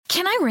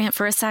Can I rant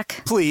for a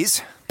sec?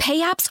 Please. Pay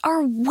apps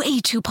are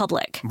way too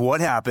public. What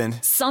happened?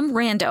 Some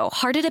rando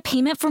hearted a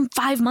payment from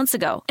 5 months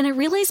ago, and I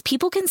realized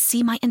people can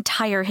see my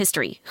entire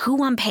history,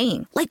 who I'm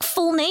paying, like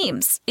full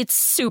names. It's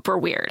super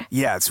weird.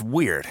 Yeah, it's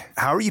weird.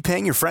 How are you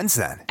paying your friends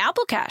then?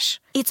 Apple Cash.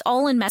 It's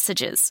all in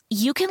messages.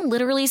 You can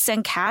literally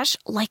send cash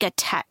like a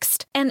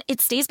text, and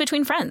it stays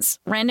between friends.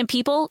 Random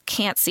people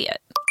can't see it.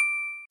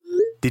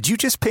 Did you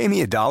just pay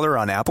me $1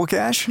 on Apple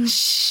Cash?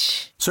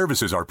 Shh.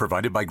 Services are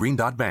provided by Green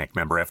Dot Bank,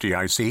 member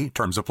FDIC.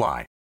 Terms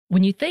apply.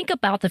 When you think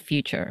about the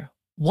future,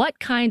 what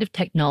kind of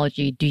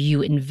technology do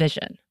you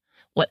envision?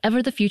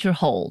 Whatever the future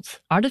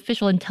holds,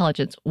 artificial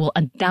intelligence will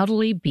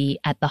undoubtedly be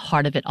at the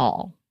heart of it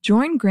all.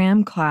 Join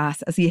Graham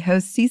Class as he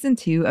hosts Season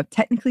 2 of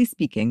Technically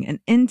Speaking,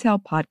 an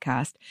Intel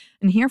podcast,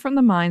 and hear from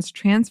the minds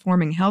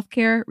transforming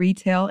healthcare,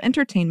 retail,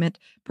 entertainment,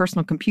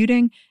 personal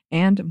computing,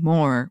 and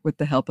more with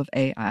the help of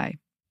AI.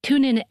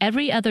 Tune in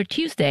every other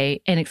Tuesday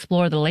and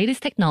explore the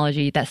latest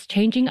technology that's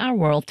changing our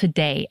world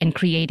today and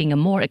creating a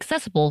more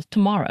accessible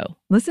tomorrow.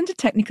 Listen to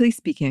Technically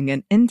Speaking,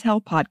 an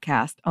Intel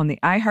podcast on the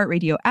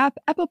iHeartRadio app,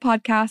 Apple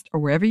Podcast, or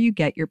wherever you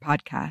get your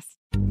podcasts.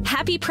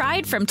 Happy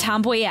Pride from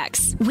Tomboy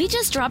X. We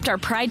just dropped our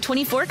Pride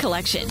 24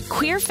 collection.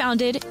 Queer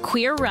founded,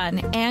 queer run,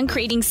 and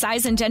creating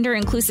size and gender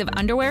inclusive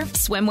underwear,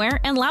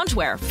 swimwear, and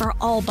loungewear for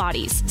all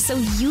bodies, so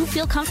you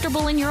feel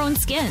comfortable in your own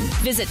skin.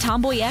 Visit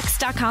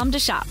tomboyx.com to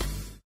shop.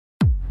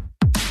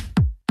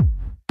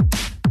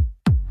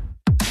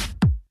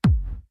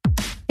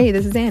 Hey,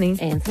 this is Annie.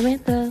 And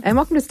Samantha. And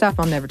welcome to Stuff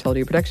Mom Never Told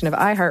You, a production of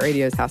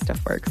iHeartRadio's How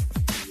Stuff Works.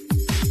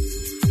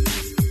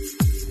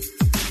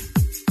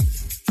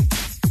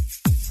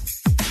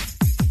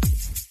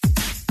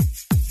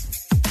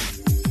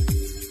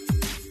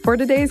 For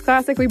today's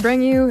classic, we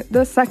bring you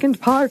the second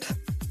part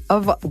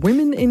of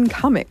Women in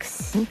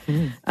Comics.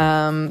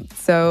 Mm-hmm.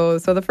 So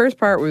the first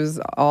part was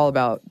all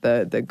about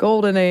the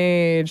golden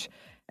age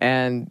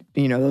and,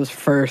 you know, the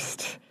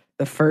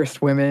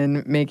first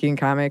women making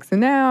comics.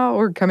 And now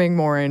we're coming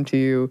more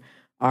into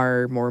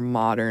our more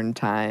modern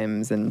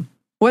times and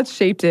what's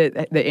shaped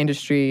the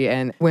industry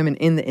and women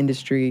in the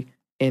industry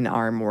in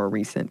our more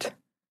recent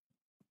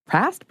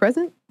past,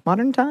 present,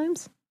 modern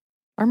times.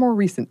 Our more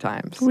recent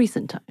times.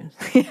 Recent times.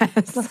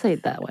 Yes. Let's say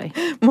it that way.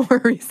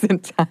 More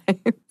recent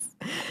times.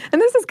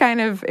 And this is kind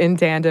of in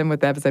tandem with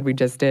the episode we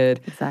just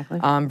did.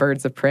 Exactly. On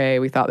Birds of Prey.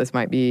 We thought this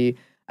might be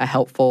a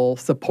helpful,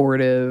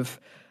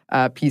 supportive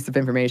piece of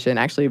information.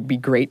 Actually, it'd be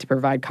great to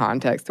provide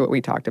context to what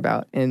we talked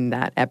about in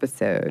that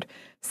episode.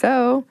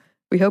 So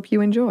we hope you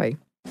enjoy.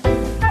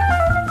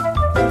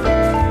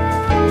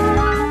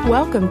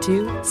 Welcome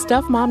to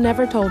Stuff Mom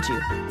Never Told You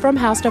from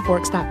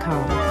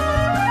HowStuffWorks.com.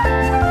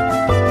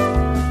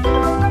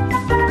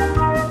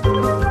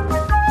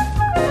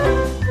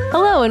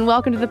 Hello and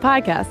welcome to the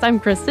podcast. I'm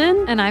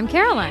Kristen. And I'm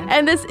Caroline.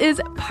 And this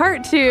is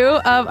part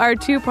 2 of our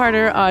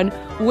two-parter on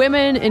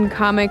women in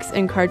comics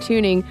and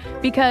cartooning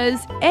because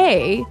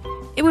A,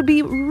 it would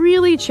be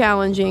really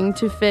challenging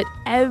to fit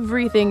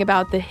everything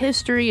about the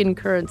history and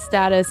current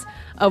status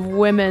of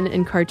women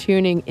in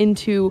cartooning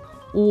into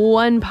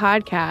one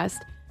podcast.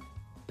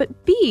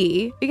 But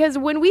B, because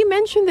when we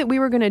mentioned that we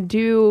were going to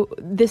do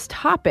this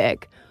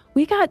topic,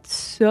 we got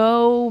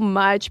so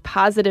much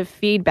positive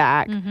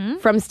feedback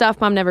from Stuff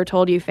Mom Never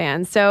Told You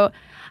fans. So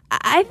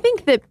I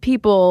think that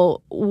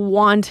people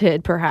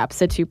wanted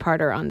perhaps a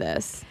two-parter on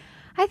this.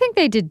 I think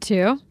they did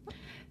too.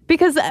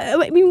 Because,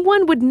 I mean,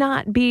 one would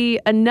not be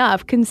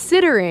enough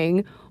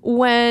considering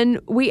when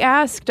we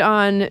asked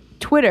on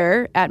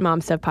Twitter at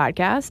Mom Stuff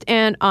Podcast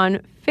and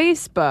on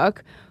Facebook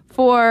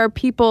for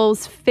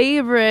people's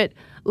favorite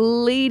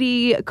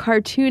lady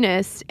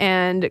cartoonists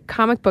and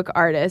comic book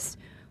artists,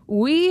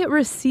 we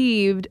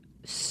received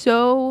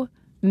so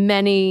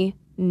many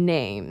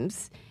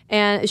names.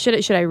 And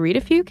should I read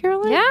a few,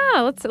 Caroline?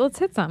 Yeah, let's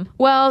hit some.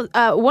 Well,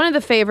 one of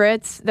the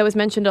favorites that was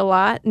mentioned a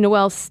lot,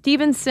 Noelle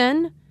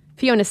Stevenson,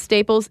 Fiona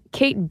Staples,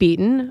 Kate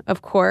Beaton,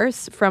 of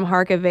course, from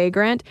Hark a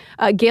Vagrant,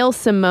 Gail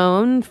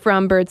Simone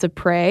from Birds of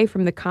Prey,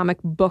 from the comic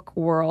book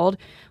world.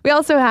 We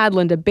also had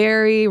Linda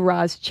Berry,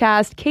 Roz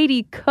Chast,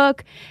 Katie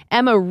Cook,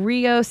 Emma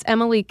Rios,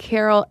 Emily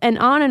Carroll, and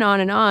on and on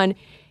and on,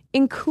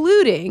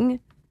 including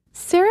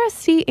Sarah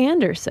C.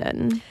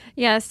 Anderson.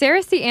 Yeah,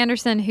 Sarah C.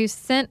 Anderson, who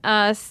sent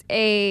us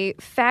a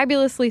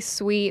fabulously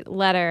sweet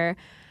letter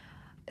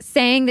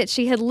saying that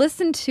she had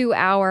listened to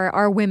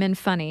our Women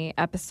Funny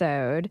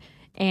episode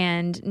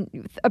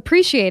and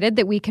appreciated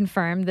that we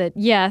confirmed that,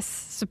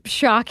 yes,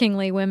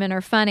 shockingly, women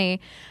are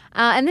funny.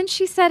 And then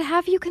she said,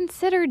 have you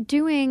considered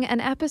doing an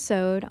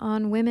episode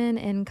on women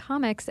in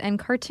comics and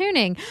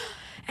cartooning?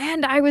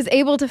 And I was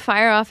able to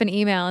fire off an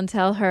email and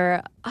tell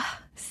her,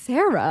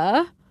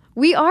 Sarah,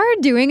 we are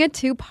doing a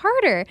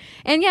two-parter.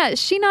 And yeah,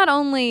 she not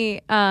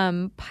only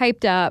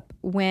piped up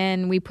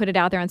when we put it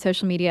out there on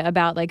social media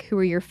about like who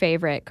are your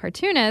favorite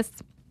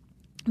cartoonists,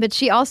 but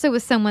she also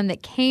was someone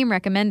that came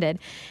recommended.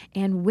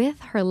 And with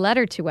her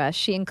letter to us,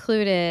 she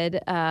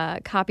included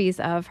copies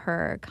of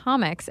her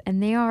comics,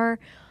 and they are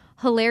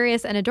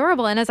hilarious and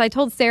adorable. And as I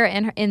told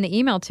Sarah in the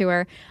email to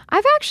her,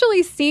 I've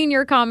actually seen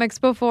your comics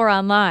before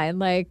online.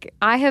 Like,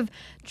 I have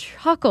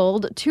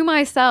chuckled to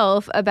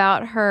myself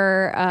about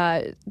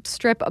her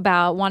strip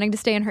about wanting to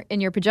stay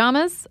in your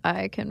pajamas.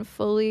 I can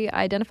fully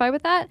identify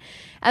with that,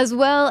 as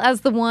well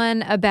as the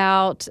one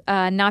about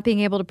not being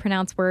able to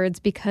pronounce words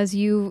because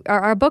you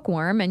are a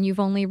bookworm and you've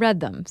only read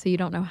them, so you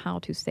don't know how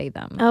to say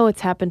them. Oh,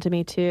 it's happened to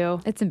me too.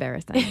 It's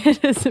embarrassing.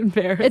 It is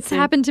embarrassing. It's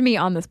happened to me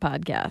on this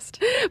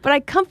podcast. But I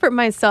comfort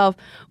myself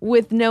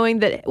with knowing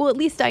that, well, at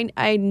least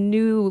I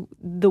knew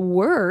the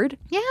word.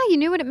 Yeah, you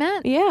knew what it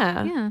meant.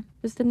 Yeah.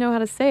 Just didn't know how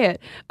to say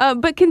it.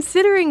 But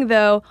considering,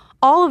 though,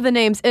 all of the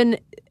names, and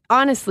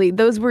honestly,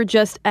 those were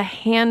just a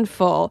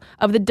handful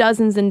of the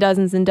dozens and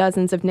dozens and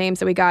dozens of names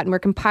that we got, and we're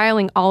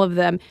compiling all of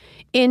them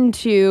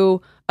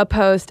into a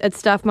post at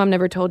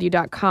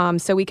stuffmomnevertoldyou.com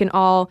so we can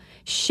all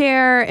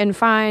share and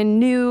find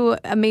new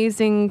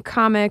amazing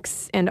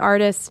comics and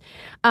artists.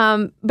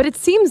 But it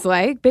seems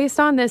like, based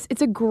on this,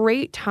 it's a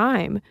great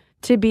time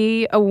to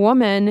be a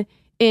woman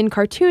in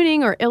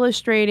cartooning or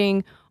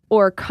illustrating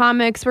or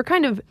comics. We're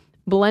kind of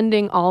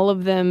blending all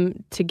of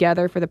them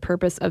together for the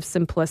purpose of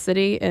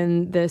simplicity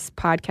in this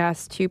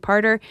podcast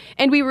two-parter.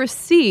 And we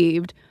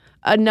received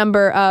a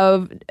number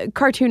of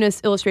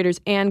cartoonists,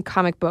 illustrators, and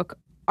comic book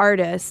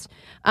artists.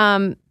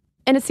 And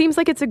it seems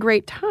like it's a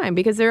great time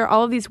because there are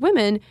all of these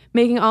women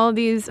making all of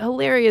these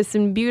hilarious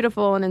and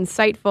beautiful and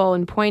insightful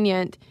and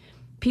poignant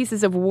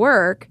pieces of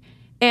work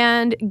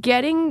and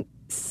getting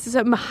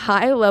some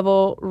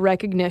high-level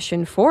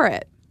recognition for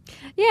it.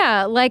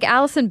 Yeah, like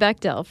Alison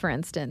Bechdel, for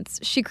instance.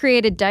 She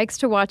created Dykes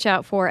to Watch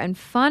Out For and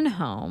Fun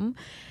Home.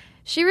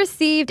 She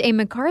received a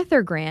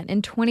MacArthur grant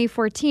in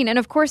 2014. And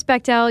of course,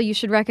 Bechdel, you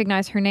should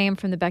recognize her name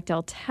from the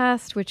Bechdel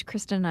test, which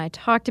Kristen and I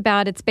talked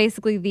about. It's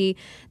basically the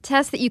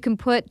test that you can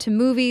put to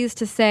movies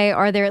to say,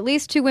 are there at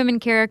least two women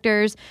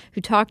characters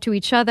who talk to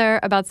each other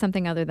about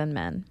something other than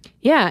men?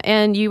 Yeah,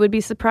 and you would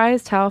be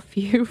surprised how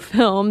few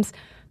films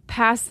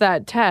pass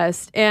that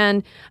test.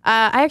 And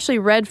I actually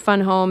read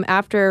Fun Home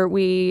after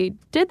we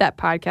did that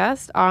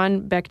podcast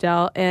on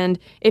Bechdel. And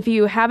if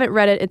you haven't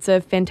read it, it's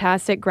a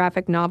fantastic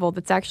graphic novel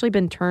that's actually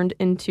been turned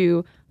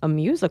into a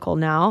musical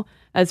now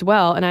as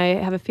well. And I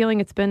have a feeling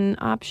it's been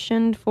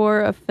optioned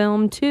for a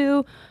film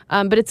too.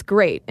 But it's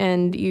great.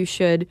 And you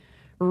should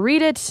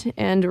read it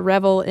and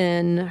revel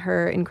in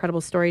her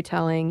incredible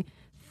storytelling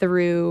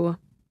through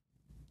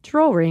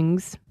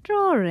drawings.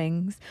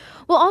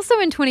 Well, also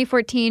in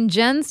 2014,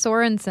 Jen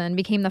Sorensen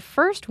became the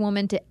first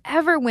woman to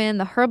ever win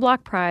the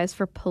Herblock Prize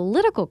for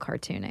political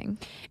cartooning.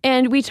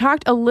 And we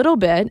talked a little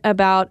bit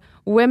about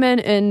women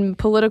in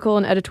political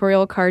and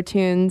editorial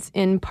cartoons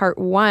in part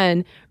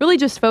one, really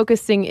just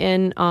focusing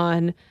in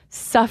on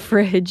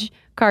suffrage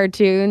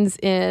cartoons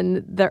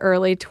in the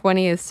early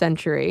 20th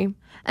century.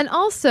 And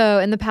also,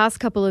 in the past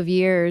couple of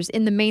years,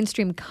 in the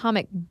mainstream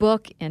comic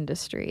book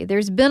industry,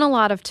 there's been a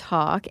lot of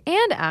talk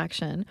and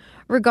action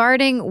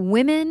regarding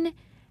women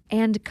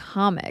and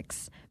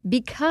comics,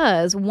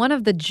 because one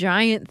of the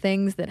giant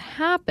things that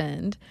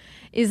happened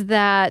is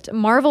that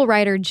Marvel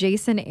writer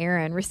Jason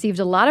Aaron received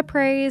a lot of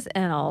praise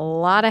and a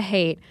lot of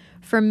hate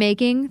for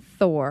making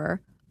Thor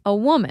a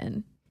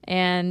woman.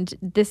 And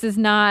this is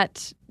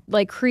not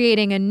like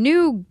creating a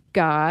new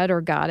god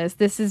or goddess.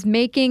 This is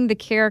making the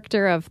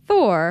character of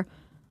Thor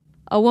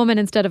a woman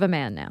instead of a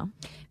man now.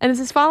 And this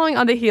is following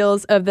on the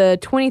heels of the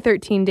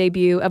 2013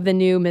 debut of the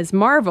new Ms.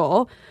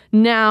 Marvel,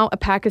 now a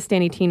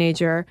Pakistani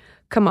teenager,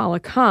 Kamala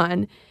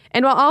Khan.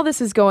 And while all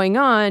this is going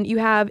on, you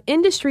have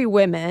industry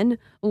women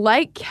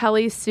like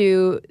Kelly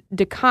Sue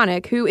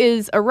DeConnick, who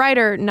is a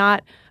writer,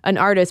 not an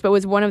artist, but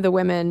was one of the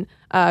women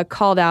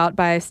called out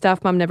by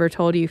Stuff Mom Never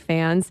Told You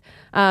fans.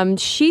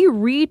 She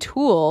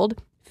retooled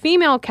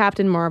female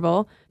Captain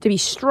Marvel to be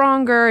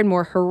stronger and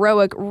more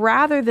heroic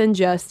rather than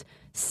just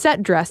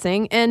set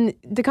dressing. And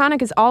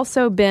DeConnick has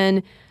also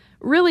been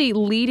really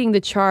leading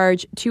the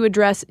charge to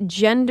address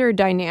gender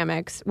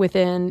dynamics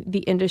within the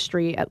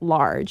industry at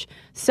large.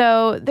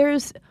 So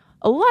there's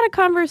a lot of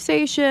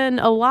conversation,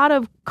 a lot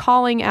of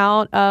calling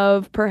out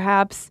of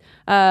perhaps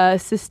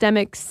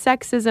systemic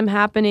sexism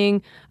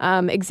happening,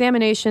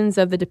 examinations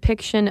of the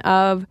depiction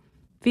of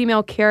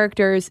female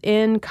characters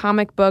in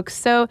comic books.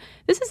 So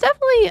this is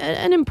definitely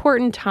an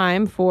important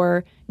time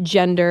for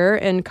gender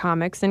in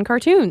comics and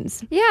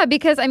cartoons. Yeah,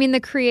 because, I mean, the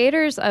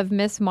creators of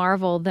Ms.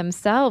 Marvel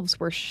themselves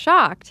were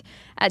shocked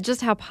at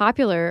just how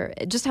popular,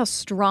 just how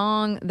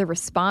strong the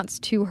response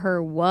to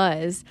her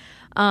was.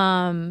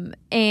 And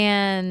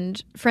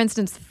for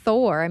instance,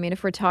 Thor, I mean,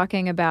 if we're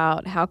talking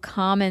about how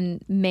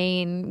common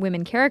main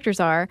women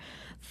characters are,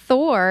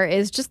 Thor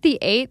is just the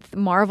 8th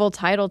Marvel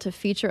title to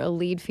feature a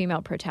lead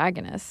female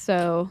protagonist.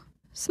 So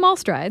small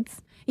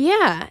strides.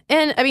 Yeah.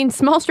 And I mean,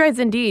 small strides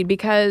indeed,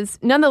 because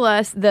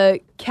nonetheless,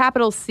 the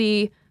capital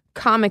C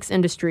comics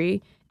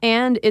industry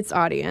and its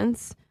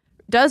audience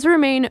does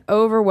remain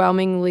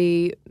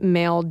overwhelmingly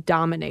male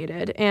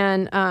dominated.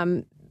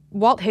 And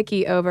Walt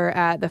Hickey over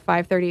at the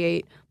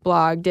 538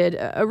 blog did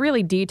a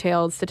really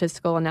detailed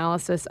statistical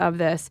analysis of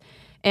this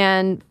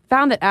and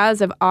found that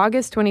as of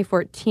August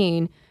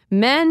 2014,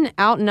 men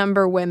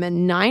outnumber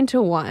women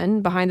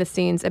 9-1 behind the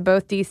scenes at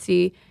both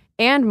DC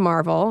and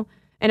Marvel.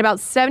 And about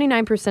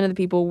 79% of the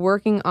people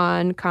working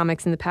on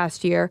comics in the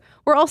past year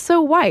were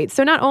also white.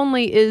 So not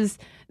only is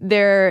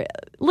there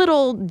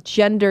little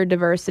gender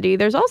diversity,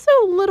 there's also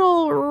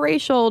little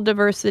racial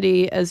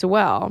diversity as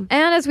well.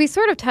 And as we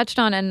sort of touched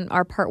on in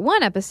our part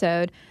 1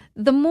 episode,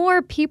 the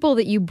more people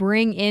that you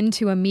bring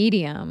into a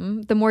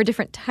medium, the more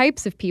different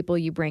types of people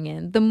you bring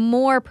in, the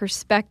more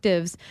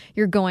perspectives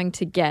you're going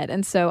to get.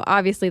 And so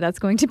obviously that's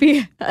going to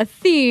be a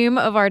theme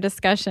of our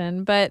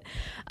discussion. But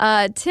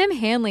Tim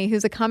Hanley,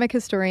 who's a comic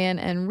historian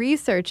and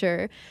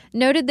researcher,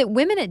 noted that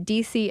women at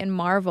DC and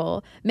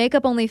Marvel make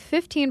up only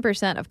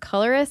 15% of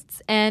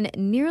colorists and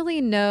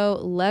nearly no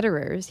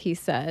letterers, he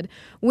said.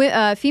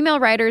 Female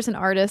writers and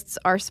artists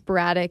are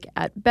sporadic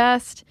at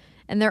best.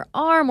 And there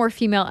are more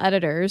female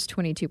editors,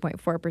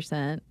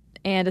 22.4%,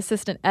 and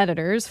assistant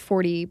editors,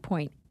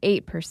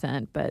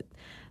 40.8%, but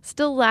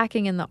still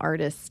lacking in the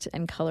artist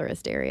and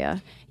colorist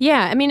area.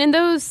 Yeah, I mean, and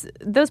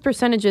those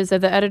percentages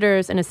of the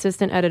editors and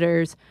assistant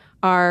editors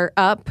are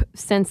up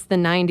since the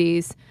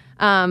 90s.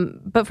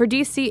 But for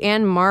DC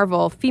and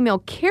Marvel, female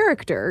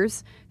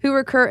characters who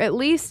recur at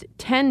least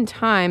 10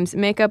 times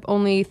make up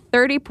only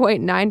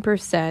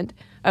 30.9%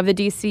 of the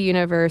DC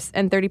universe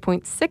and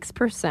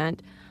 30.6%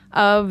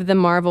 of the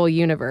Marvel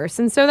universe.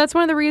 And so that's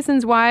one of the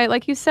reasons why,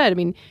 like you said, I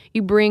mean,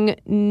 you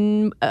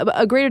bring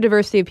a greater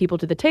diversity of people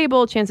to the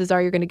table. Chances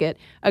are you're going to get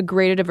a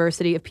greater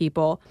diversity of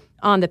people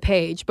on the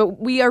page.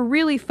 But we are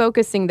really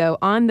focusing, though,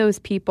 on those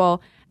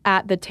people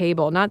at the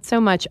table, not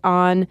so much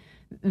on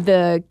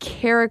the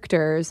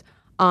characters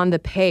on the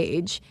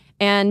page.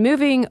 And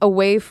moving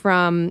away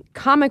from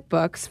comic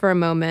books for a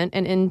moment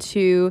and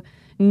into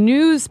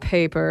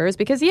newspapers,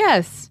 because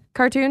yes,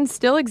 cartoons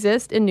still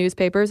exist in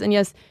newspapers, and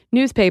yes,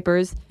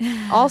 newspapers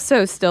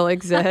also still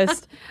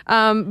exist.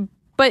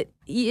 But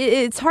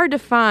it's hard to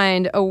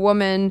find a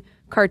woman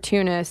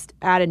cartoonist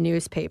at a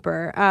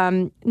newspaper.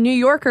 New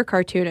Yorker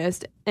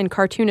cartoonist and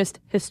cartoonist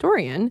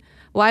historian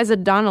Liza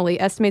Donnelly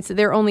estimates that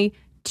there are only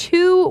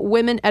 2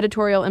 women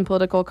editorial and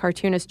political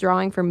cartoonists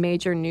drawing for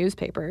major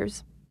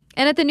newspapers.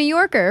 And at the New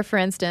Yorker, for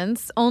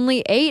instance,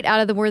 only 8 out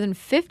of the more than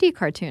 50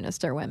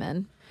 cartoonists are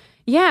women.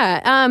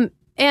 Yeah,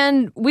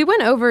 and we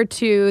went over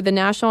to the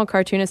National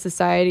Cartoonist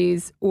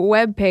Society's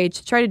webpage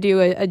to try to do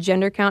a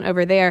gender count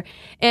over there.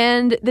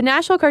 And the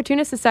National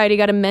Cartoonist Society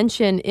got a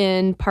mention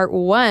in part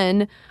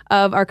 1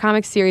 of our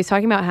comic series,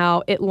 talking about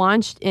how it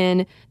launched in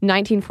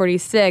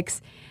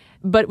 1946,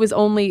 but was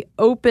only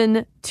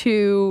open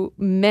to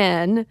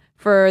men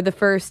for the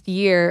first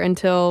year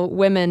until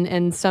women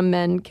and some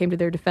men came to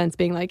their defense,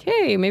 being like,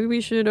 hey, maybe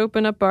we should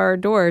open up our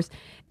doors.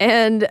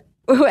 And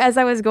as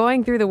I was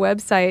going through the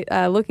website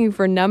looking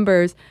for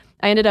numbers,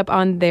 I ended up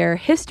on their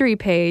history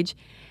page.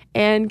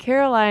 And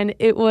Caroline,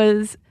 it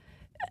was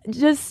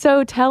just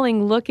so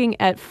telling looking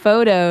at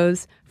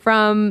photos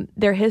from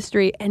their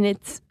history. And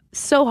it's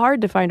so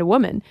hard to find a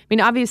woman. I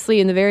mean, obviously,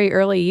 in the very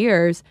early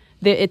years,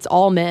 it's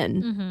all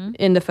men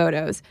in the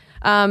photos.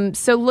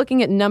 So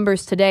looking at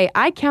numbers today,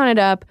 I counted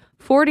up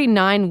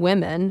 49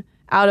 women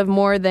out of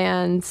more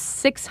than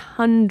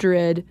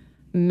 600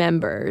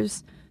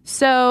 members.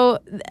 So,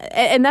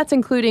 and that's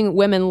including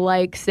women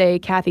like, say,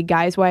 Kathy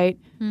Geiswhite,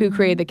 who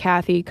created the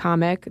Kathy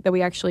comic that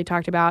we actually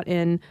talked about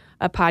in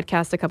a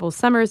podcast a couple of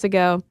summers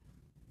ago.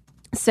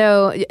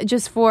 So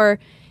just for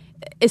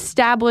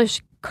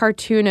established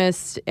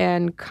cartoonists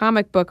and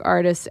comic book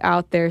artists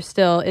out there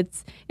still,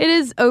 it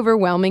is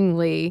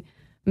overwhelmingly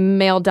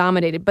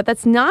male-dominated. But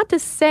that's not to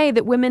say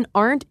that women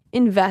aren't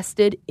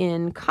invested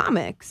in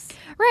comics.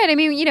 Right. I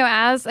mean,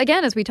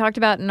 as we talked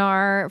about in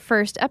our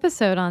first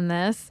episode on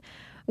this,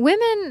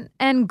 women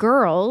and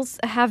girls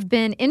have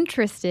been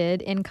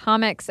interested in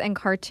comics and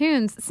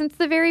cartoons since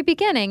the very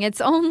beginning.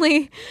 It's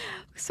only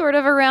sort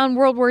of around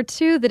World War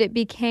II that it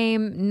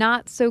became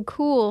not so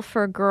cool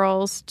for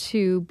girls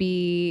to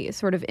be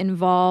sort of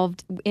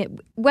involved,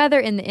 whether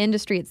in the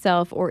industry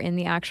itself or in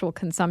the actual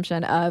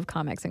consumption of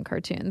comics and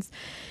cartoons.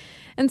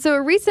 And so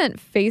a recent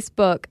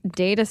Facebook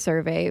data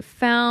survey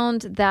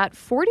found that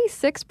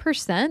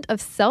 46% of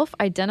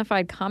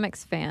self-identified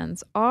comics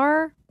fans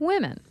are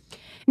women.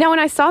 Now, when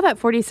I saw that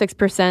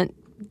 46%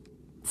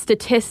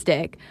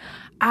 statistic,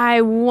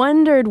 I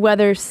wondered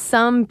whether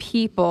some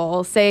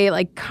people, say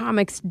like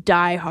comics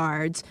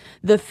diehards,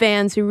 the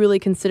fans who really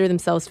consider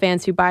themselves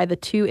fans, who buy the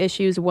 2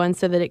 issues, one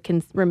so that it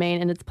can remain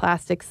in its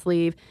plastic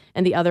sleeve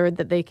and the other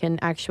that they can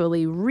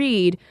actually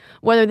read,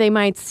 whether they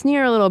might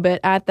sneer a little bit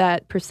at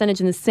that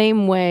percentage in the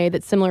same way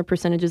that similar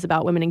percentages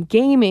about women in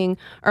gaming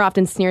are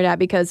often sneered at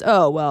because,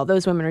 oh, well,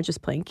 those women are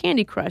just playing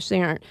Candy Crush.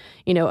 They aren't,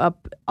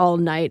 up all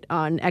night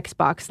on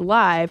Xbox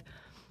Live.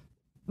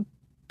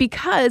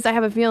 Because I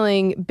have a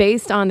feeling,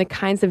 based on the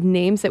kinds of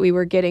names that we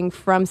were getting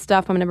from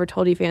Stuff Mom Never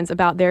Told You fans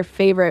about their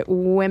favorite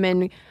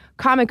women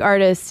comic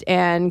artists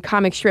and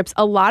comic strips,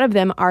 a lot of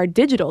them are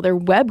digital. They're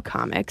web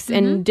comics,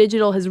 and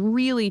digital has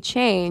really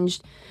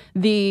changed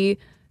the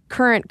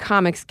current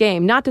comics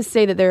game. Not to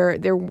say that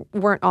there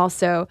weren't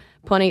also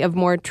plenty of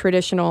more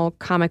traditional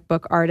comic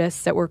book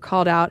artists that were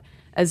called out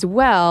as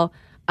well.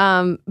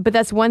 But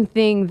that's one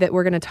thing that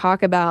we're going to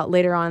talk about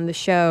later on in the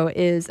show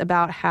is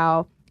about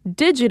how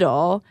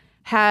digital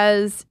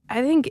has,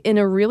 I think, in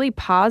a really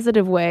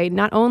positive way,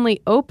 not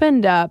only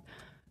opened up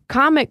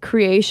comic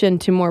creation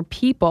to more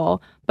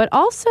people, but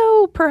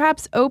also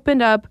perhaps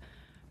opened up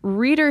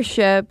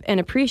readership and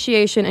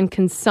appreciation and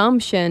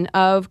consumption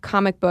of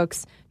comic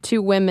books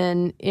to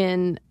women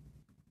in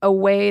a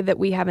way that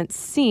we haven't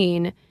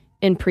seen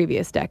in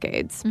previous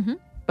decades. Mm-hmm.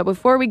 But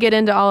before we get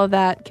into all of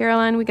that,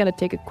 Caroline, we got to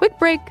take a quick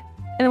break,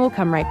 and then we'll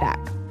come right back.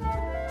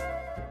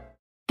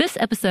 This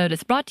episode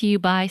is brought to you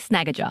by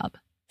Snagajob.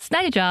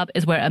 Snagajob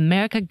is where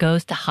America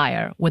goes to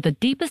hire, with the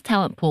deepest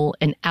talent pool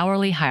in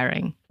hourly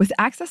hiring. With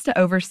access to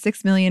over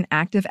 6 million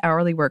active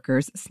hourly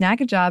workers,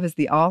 Snagajob is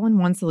the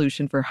all-in-one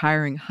solution for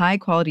hiring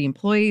high-quality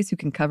employees who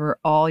can cover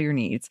all your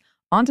needs.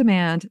 On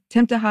demand,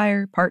 temp to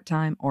hire,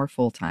 part-time, or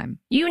full-time.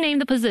 You name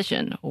the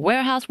position: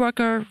 warehouse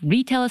worker,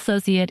 retail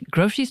associate,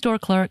 grocery store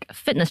clerk,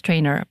 fitness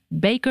trainer,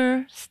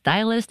 baker,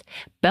 stylist,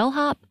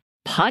 bellhop,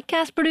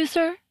 podcast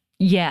producer.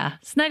 Yeah,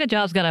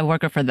 Snagajob's got a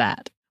worker for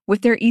that.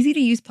 With their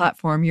easy-to-use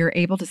platform, you're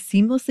able to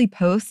seamlessly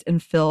post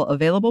and fill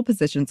available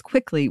positions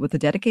quickly with a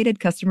dedicated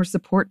customer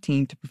support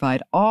team to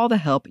provide all the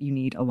help you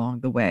need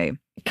along the way.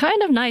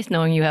 Kind of nice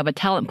knowing you have a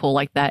talent pool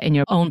like that in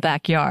your own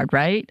backyard,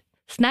 right?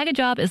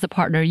 Snagajob is the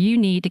partner you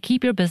need to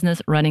keep your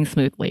business running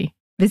smoothly.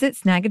 Visit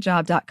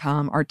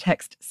snagajob.com or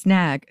text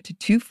SNAG to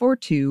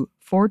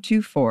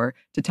 242-424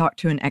 to talk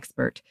to an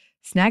expert.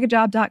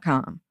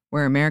 Snagajob.com,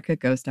 where America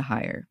goes to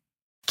hire.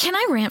 Can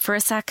I rant for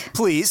a sec?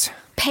 Please.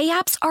 Pay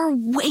apps are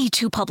way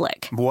too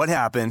public. What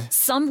happened?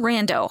 Some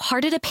rando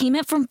hearted a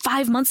payment from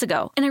 5 months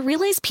ago, and I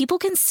realized people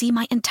can see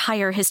my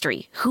entire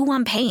history, who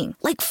I'm paying,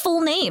 like full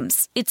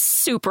names. It's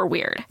super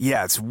weird.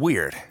 Yeah, it's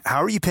weird.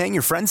 How are you paying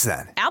your friends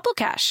then? Apple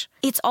Cash.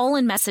 It's all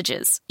in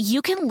messages.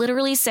 You can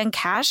literally send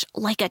cash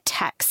like a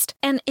text,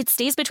 and it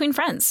stays between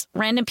friends.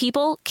 Random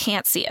people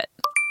can't see it.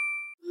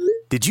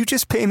 Did you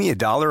just pay me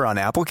 $1 on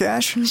Apple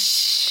Cash?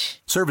 Shh.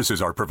 Services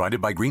are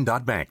provided by Green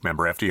Dot Bank.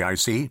 Member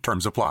FDIC.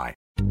 Terms apply.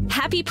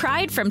 Happy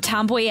Pride from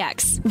Tomboy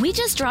X. We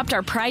just dropped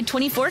our Pride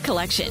 24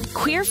 collection.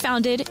 Queer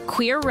founded,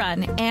 queer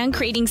run, and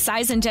creating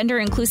size and gender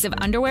inclusive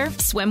underwear,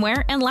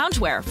 swimwear, and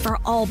loungewear for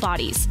all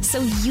bodies, so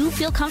you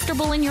feel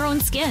comfortable in your own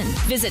skin.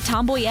 Visit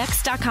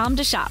tomboyx.com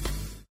to shop.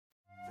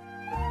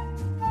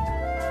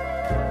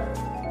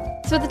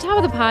 So at the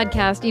top of the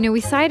podcast, we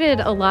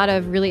cited a lot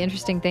of really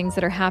interesting things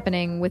that are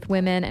happening with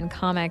women and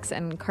comics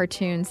and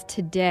cartoons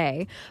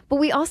today. But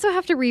we also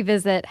have to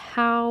revisit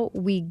how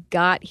we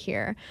got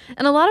here.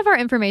 And a lot of our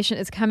information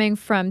is coming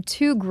from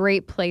two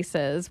great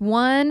places.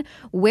 One,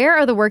 Where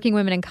Are the Working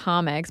Women in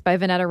Comics by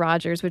Vanetta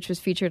Rogers, which was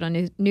featured on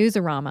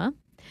Newsarama.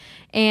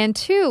 And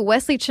two,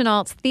 Wesley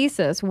Chenault's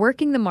thesis,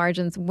 Working the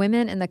Margins,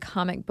 Women in the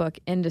Comic Book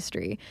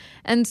Industry.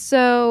 And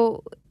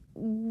so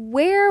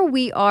where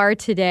we are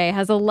today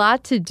has a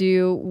lot to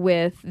do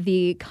with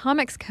the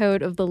Comics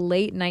Code of the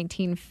late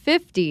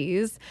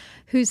 1950s,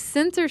 whose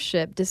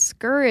censorship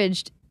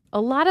discouraged a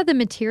lot of the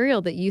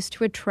material that used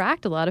to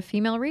attract a lot of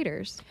female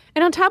readers.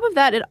 And on top of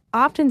that, it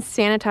often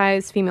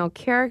sanitized female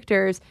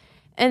characters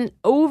and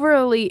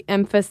overly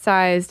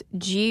emphasized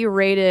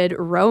G-rated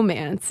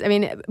romance. I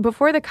mean,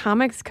 before the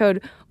Comics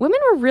Code, women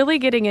were really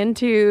getting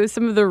into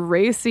some of the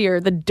racier,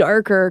 the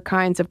darker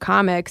kinds of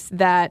comics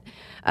that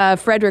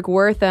Frederick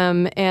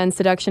Wertham and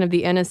Seduction of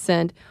the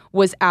Innocent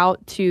was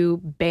out to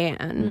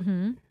ban.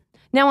 Mm-hmm.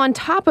 Now, on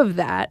top of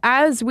that,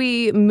 as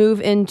we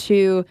move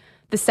into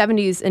the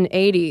 70s and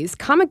 80s,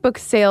 comic book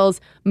sales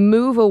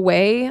move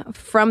away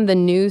from the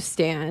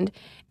newsstand,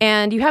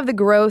 and you have the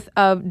growth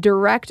of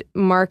direct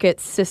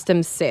market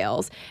system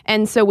sales.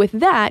 And so with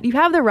that, you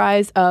have the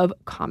rise of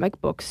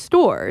comic book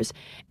stores.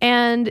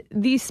 And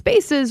these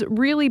spaces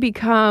really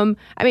become,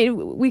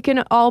 we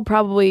can all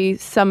probably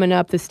summon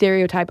up the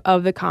stereotype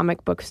of the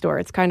comic book store.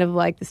 It's kind of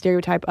like the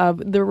stereotype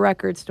of the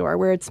record store,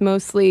 where it's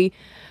mostly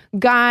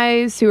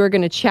guys who are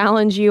going to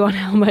challenge you on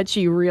how much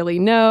you really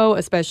know,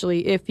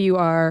 especially if you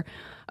are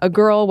a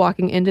girl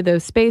walking into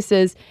those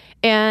spaces.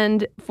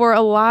 And for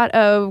a lot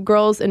of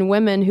girls and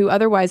women who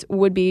otherwise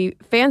would be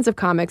fans of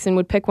comics and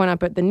would pick one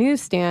up at the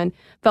newsstand,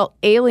 felt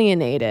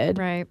alienated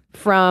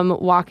from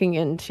walking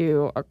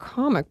into a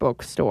comic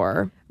book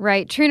store.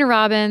 Right. Trina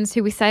Robbins,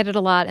 who we cited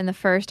a lot in the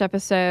first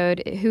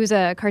episode, who's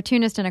a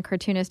cartoonist and a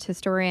cartoonist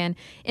historian,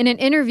 in an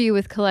interview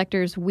with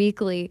Collectors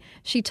Weekly,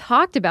 she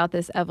talked about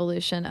this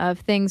evolution of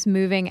things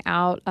moving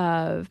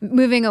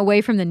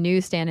away from the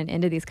newsstand and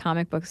into these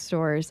comic book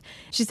stores.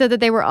 She said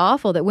that they were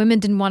awful, that women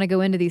didn't want to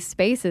go into these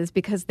spaces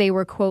because they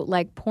were, quote,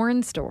 like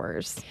porn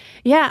stores.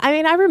 Yeah,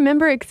 I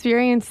remember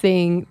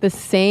experiencing the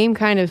same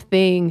kind of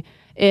thing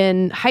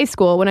in high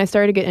school when I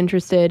started to get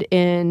interested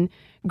in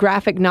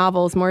graphic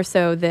novels more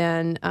so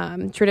than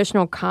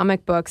traditional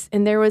comic books.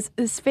 And there was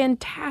this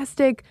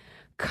fantastic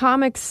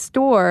comic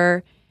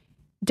store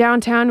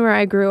downtown where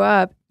I grew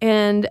up.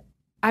 And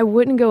I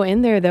wouldn't go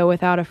in there, though,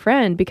 without a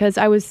friend because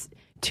I was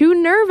too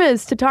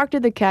nervous to talk to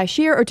the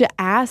cashier or to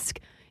ask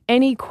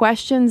any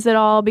questions at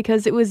all,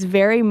 because it was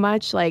very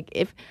much like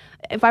if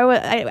I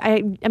would,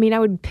 I mean, I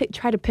would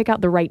try to pick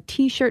out the right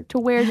T-shirt to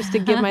wear just to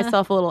give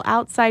myself a little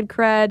outside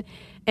cred.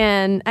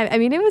 And I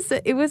mean,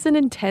 it was an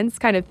intense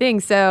kind of thing.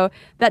 So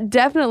that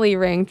definitely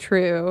rang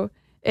true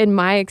in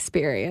my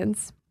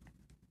experience.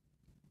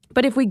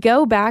 But if we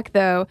go back,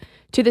 though,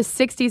 to the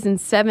 60s and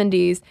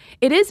 70s,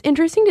 it is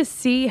interesting to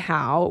see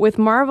how, with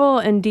Marvel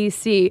and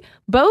DC,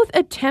 both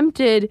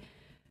attempted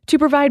to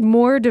provide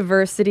more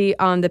diversity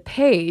on the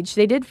page.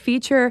 They did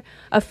feature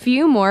a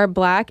few more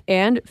Black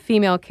and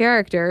female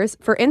characters.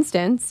 For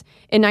instance,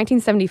 in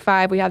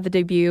 1975, we have the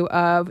debut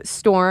of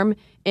Storm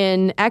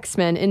in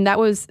X-Men, and that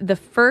was the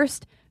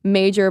first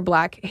major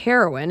Black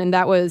heroine, and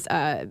that was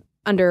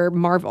under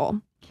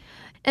Marvel.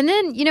 And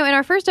then, in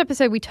our first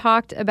episode, we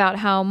talked about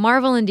how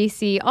Marvel and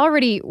DC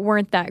already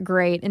weren't that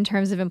great in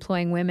terms of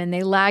employing women.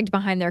 They lagged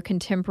behind their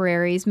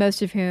contemporaries,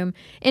 most of whom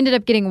ended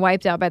up getting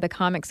wiped out by the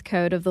Comics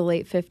Code of the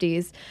late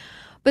 50s.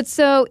 But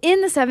so in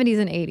the 70s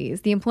and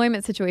 80s, the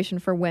employment situation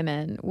for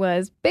women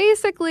was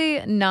basically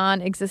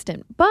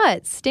non-existent.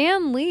 But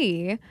Stan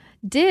Lee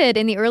did,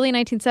 in the early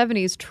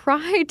 1970s,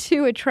 try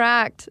to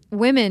attract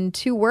women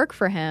to work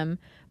for him.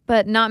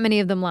 But not many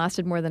of them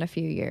lasted more than a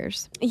few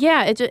years.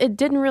 Yeah, it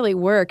didn't really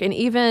work. And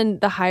even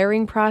the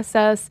hiring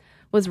process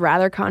was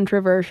rather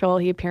controversial.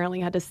 He apparently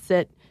had to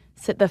sit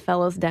the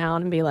fellows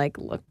down and be like,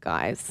 look,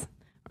 guys,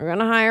 we're going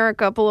to hire a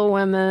couple of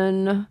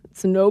women.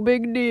 It's no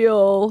big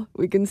deal.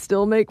 We can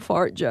still make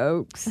fart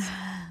jokes.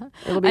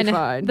 It'll be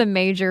fine. The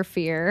major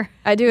fear.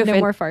 I do. No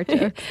more fart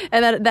jokes.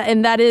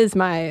 And that is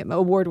my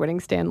award-winning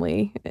Stan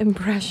Lee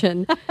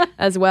impression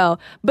as well.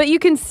 But you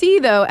can see,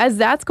 though, as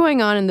that's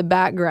going on in the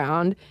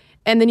background,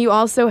 and then you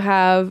also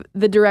have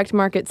the direct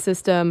market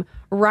system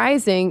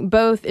rising,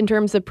 both in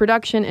terms of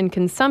production and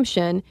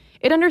consumption.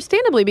 It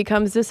understandably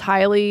becomes this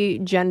highly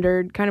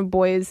gendered kind of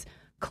boys'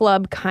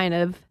 club kind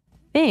of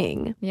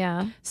thing.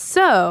 Yeah.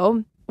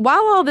 So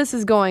while all this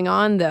is going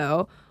on,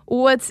 though,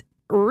 what's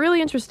really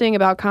interesting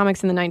about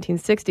comics in the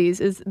 1960s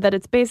is that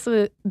it's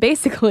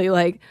basically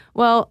like,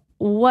 well,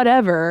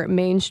 whatever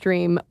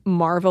mainstream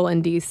Marvel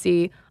and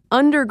DC,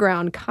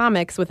 underground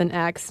comics with an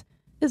X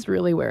is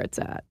really where it's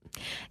at.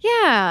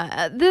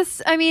 Yeah,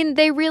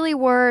 they really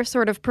were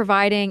sort of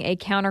providing a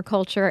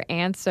counterculture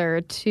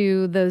answer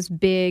to those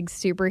big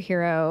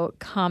superhero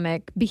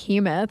comic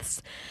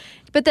behemoths.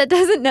 But that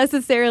doesn't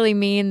necessarily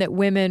mean that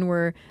women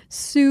were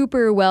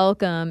super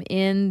welcome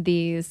in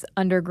these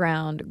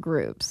underground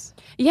groups.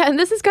 Yeah, and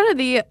this is kind of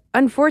the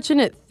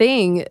unfortunate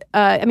thing.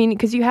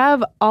 Because you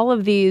have all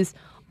of these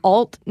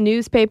alt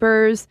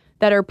newspapers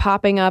that are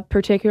popping up,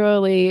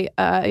 particularly,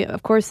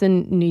 of course,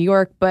 in New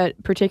York,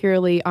 but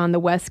particularly on the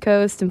West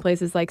Coast in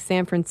places like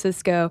San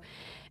Francisco.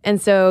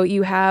 And so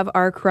you have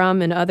R.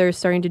 Crumb and others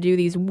starting to do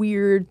these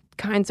weird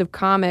kinds of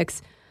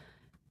comics.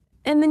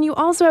 And then you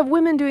also have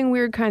women doing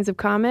weird kinds of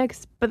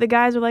comics, but the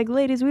guys are like,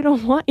 ladies, we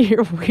don't want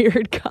your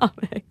weird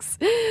comics.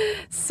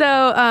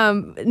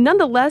 So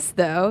nonetheless,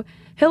 though,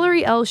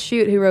 Hilary L.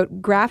 Shute, who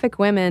wrote Graphic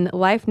Women,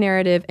 Life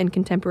Narrative, and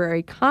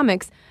Contemporary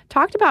Comics,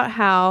 talked about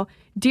how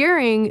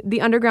during the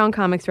underground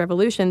comics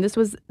revolution, this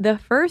was the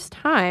first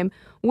time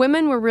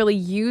women were really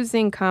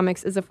using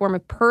comics as a form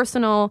of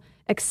personal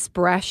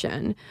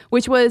expression,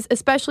 which was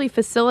especially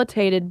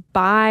facilitated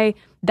by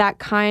that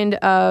kind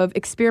of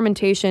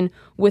experimentation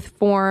with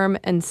form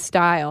and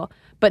style.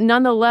 But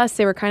nonetheless,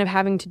 they were kind of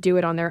having to do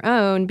it on their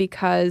own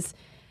because,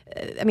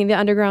 the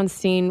underground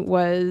scene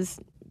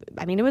was...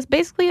 it was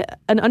basically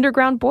an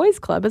underground boys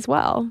club as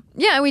well.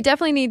 Yeah, and we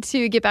definitely need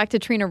to get back to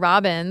Trina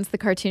Robbins, the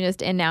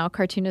cartoonist and now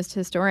cartoonist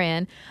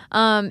historian.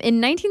 In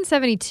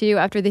 1972,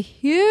 after the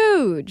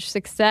huge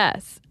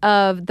success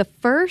of the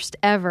first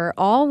ever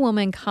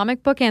all-woman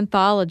comic book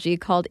anthology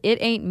called It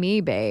Ain't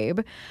Me,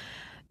 Babe,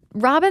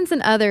 Robbins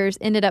and others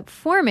ended up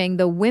forming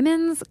the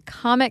Women's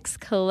Comics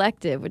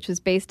Collective, which was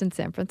based in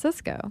San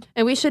Francisco.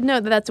 And we should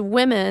note that that's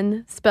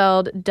women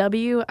spelled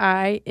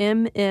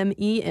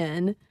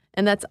Wimmen,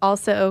 and that's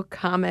also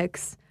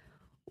comics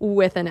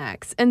with an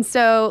X. And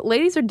so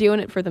ladies are doing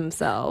it for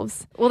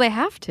themselves. Well, they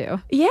have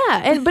to.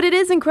 Yeah, but it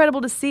is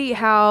incredible to see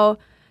how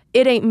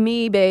It Ain't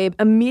Me, Babe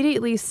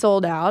immediately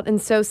sold out.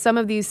 And so some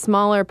of these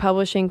smaller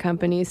publishing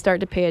companies start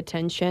to pay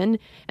attention,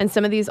 and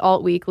some of these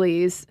alt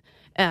weeklies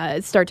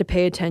start to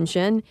pay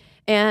attention.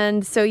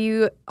 And so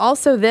you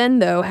also then,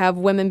 though, have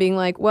women being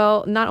like,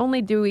 well, not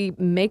only do we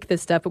make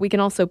this stuff, but we can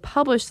also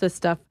publish this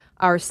stuff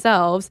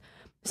ourselves.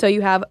 So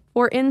you have,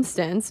 for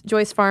instance,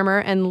 Joyce Farmer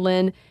and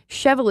Lynn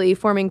Chevely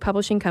forming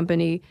publishing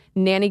company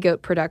Nanny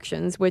Goat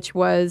Productions, which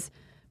was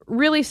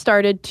really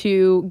started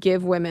to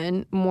give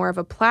women more of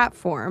a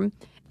platform.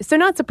 So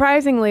not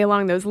surprisingly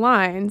along those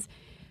lines,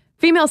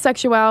 female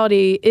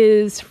sexuality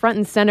is front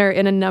and center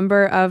in a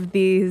number of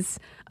these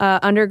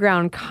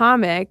underground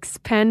comics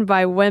penned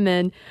by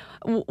women,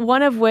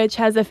 one of which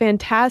has a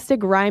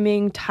fantastic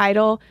rhyming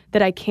title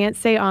that I can't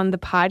say on the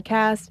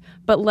podcast,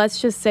 but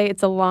let's just say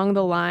it's along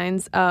the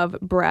lines of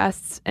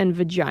breasts and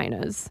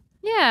vaginas.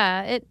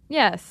 Yeah,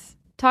 yes.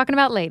 Talking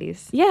about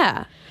ladies.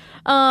 Yeah.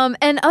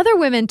 And other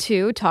women,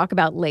 too, talk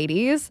about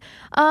ladies,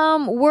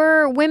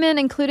 were women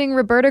including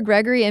Roberta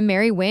Gregory and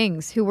Mary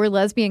Wings, who were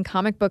lesbian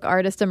comic book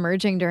artists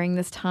emerging during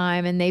this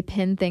time. And they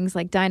penned things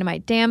like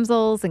Dynamite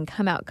Damsels and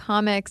Come Out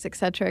Comics, et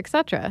cetera, et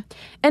cetera.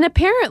 And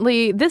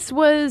apparently, this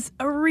was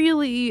a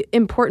really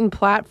important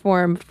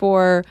platform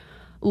for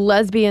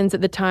lesbians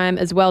at the time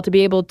as well, to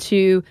be able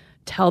to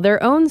tell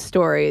their own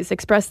stories,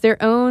 express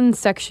their own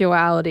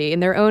sexuality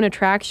and their own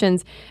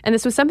attractions. And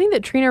this was something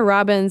that Trina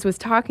Robbins was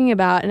talking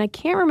about. And I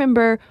can't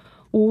remember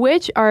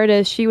which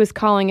artist she was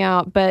calling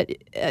out, but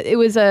it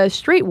was a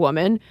straight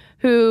woman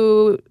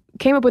who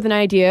came up with an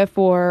idea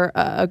for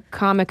a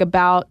comic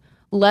about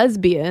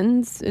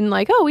lesbians and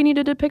like, oh, we need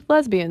to depict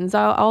lesbians.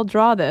 I'll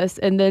draw this.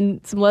 And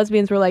then some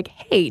lesbians were like,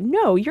 hey,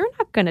 no, you're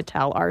not going to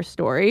tell our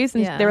stories.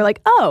 And they were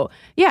like, oh,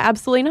 yeah,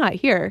 absolutely not.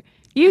 Here,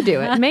 you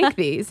do it. Make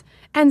these.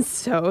 And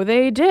so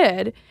they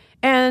did.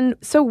 And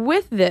so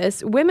with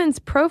this, women's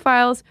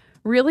profiles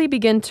really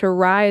begin to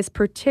rise,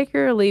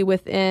 particularly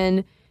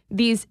within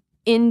these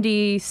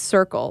indie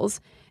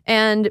circles.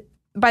 And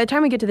by the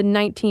time we get to the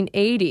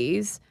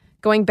 1980s,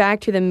 going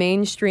back to the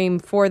mainstream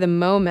for the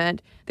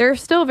moment, there are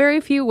still very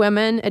few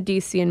women at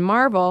DC and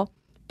Marvel.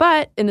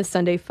 But in the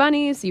Sunday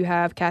Funnies, you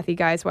have Kathy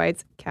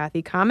Geiswhite's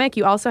Kathy Comic.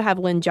 You also have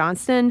Lynn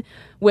Johnston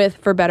with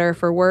For Better or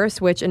For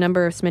Worse, which a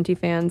number of Sminty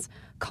fans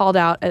called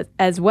out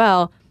as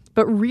well.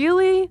 But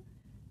really,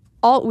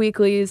 alt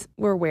weeklies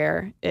were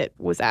where it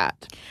was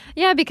at.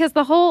 Yeah, because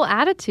the whole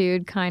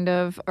attitude kind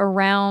of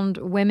around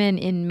women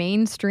in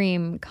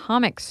mainstream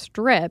comic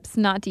strips,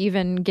 not to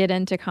even get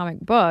into comic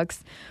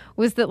books,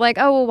 was that like,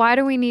 oh, well, why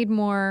do we need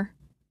more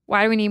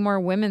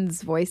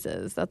women's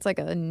voices? That's like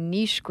a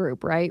niche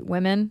group, right?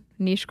 Women,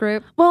 niche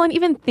group. Well, and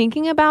even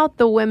thinking about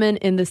the women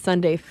in the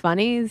Sunday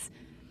Funnies,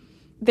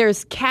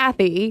 there's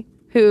Kathy,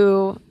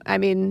 who, I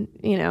mean,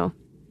 you know,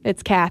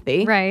 it's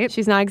Kathy. Right.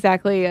 She's not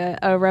exactly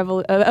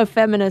a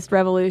feminist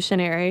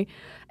revolutionary.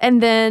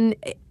 And then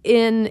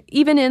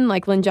even in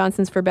like Lynn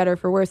Johnston's For Better or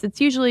For Worse,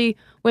 it's usually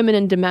women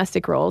in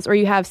domestic roles. Or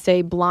you have,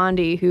 say,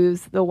 Blondie,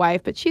 who's the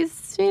wife, but she's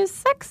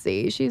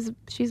sexy. She's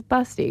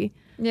busty.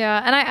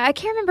 Yeah, and I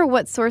can't remember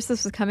what source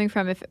this was coming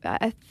from.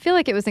 I feel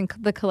like it was in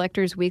the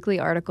Collector's Weekly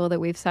article that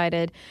we've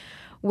cited,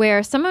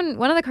 where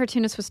one of the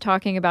cartoonists was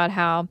talking about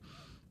how,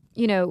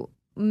 you know,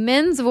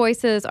 men's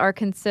voices are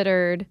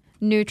considered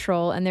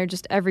neutral and they're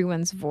just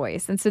everyone's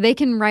voice. And so they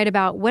can write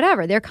about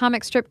whatever. Their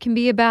comic strip can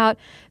be about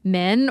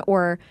men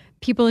or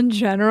people in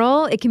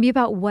general. It can be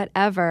about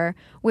whatever.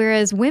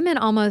 Whereas women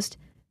almost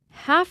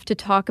have to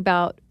talk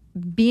about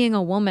being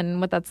a woman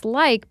and what that's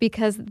like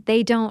because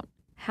they don't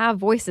have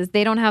voices.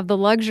 They don't have the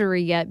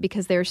luxury yet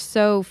because there's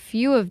so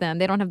few of them.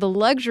 They don't have the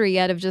luxury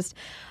yet of just,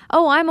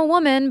 oh, I'm a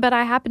woman, but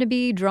I happen to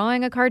be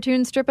drawing a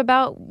cartoon strip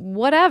about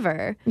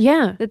whatever.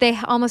 Yeah. That they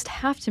almost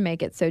have to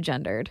make it so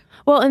gendered.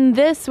 Well, and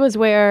this was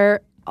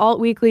where alt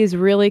weeklies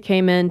really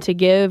came in to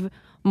give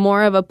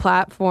more of a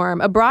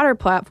platform, a broader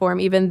platform,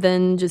 even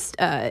than just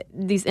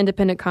these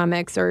independent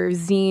comics or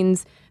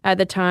zines at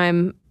the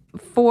time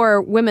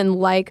for women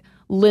like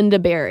Linda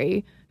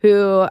Berry,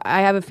 who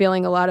I have a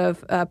feeling a lot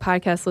of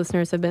podcast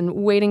listeners have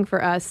been waiting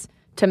for us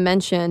to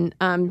mention.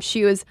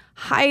 She was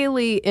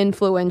highly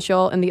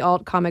influential in the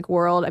alt comic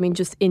world. I mean,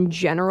 just in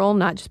general,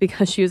 not just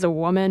because she was a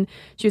woman.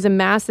 She was a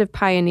massive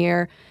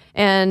pioneer.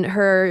 And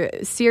her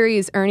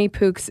series, Ernie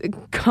Pook's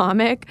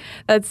Comic,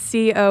 that's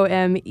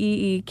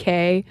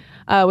Comeek,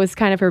 was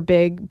kind of her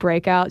big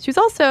breakout. She was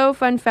also,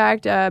 fun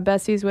fact,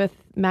 besties with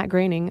Matt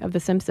Groening of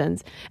The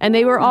Simpsons. And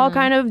they were all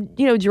kind of,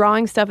 you know,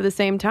 drawing stuff at the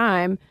same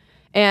time.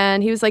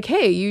 And he was like,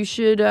 hey, you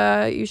should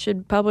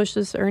publish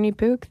this Ernie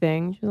Pook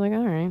thing. She was like,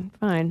 all right,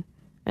 fine.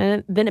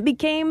 And then it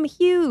became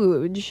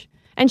huge.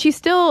 And she's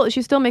still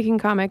making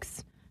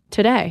comics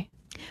today.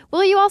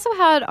 Well, you also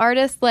had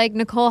artists like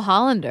Nicole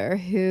Hollander,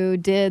 who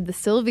did the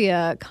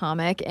Sylvia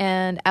comic,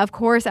 and of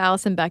course,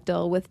 Alison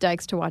Bechdel with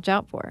Dykes to Watch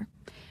Out For.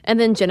 And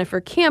then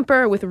Jennifer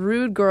Camper with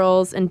Rude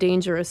Girls and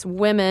Dangerous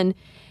Women.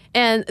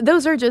 And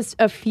those are just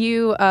a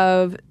few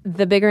of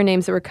the bigger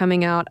names that were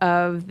coming out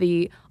of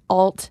the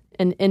alt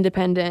and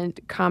independent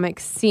comic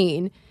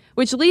scene,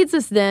 which leads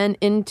us then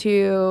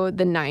into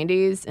the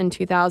 90s and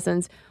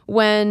 2000s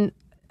when,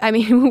 I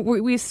mean,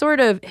 we sort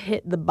of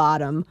hit the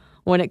bottom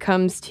when it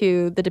comes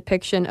to the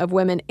depiction of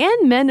women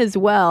and men as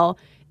well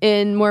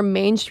in more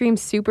mainstream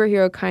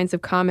superhero kinds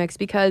of comics,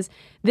 because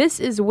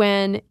this is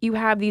when you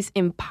have these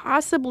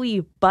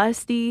impossibly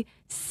busty,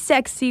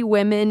 sexy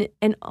women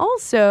and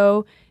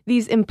also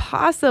these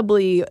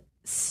impossibly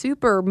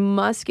super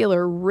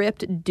muscular,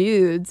 ripped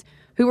dudes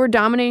who were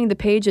dominating the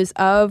pages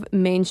of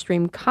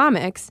mainstream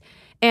comics.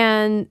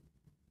 And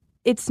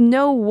it's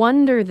no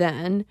wonder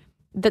then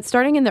that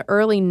starting in the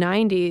early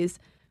 90s,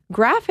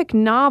 graphic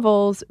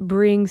novels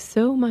bring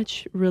so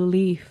much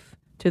relief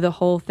to the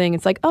whole thing.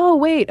 It's like, oh,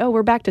 wait,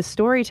 we're back to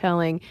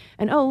storytelling.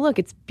 And oh, look,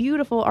 it's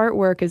beautiful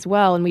artwork as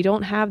well. And we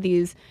don't have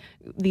these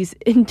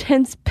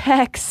intense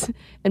pecs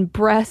and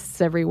breasts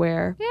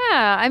everywhere.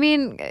 Yeah, I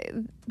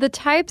mean, the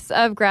types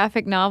of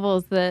graphic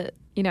novels that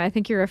I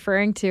think you're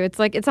referring to.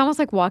 It's almost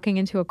like walking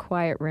into a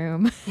quiet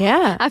room.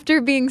 Yeah.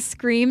 After being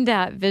screamed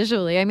at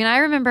visually. I mean,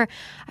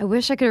 I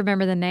wish I could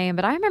remember the name,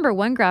 but I remember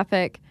one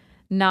graphic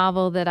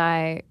novel that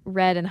I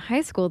read in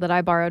high school that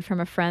I borrowed from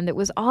a friend that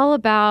was all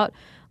about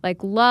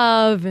like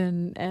love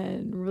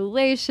and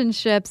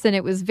relationships, and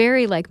it was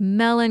very like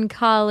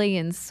melancholy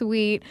and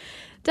sweet.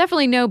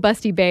 Definitely no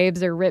busty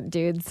babes or ripped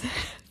dudes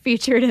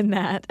featured in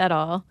that at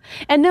all.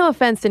 And no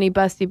offense to any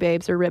busty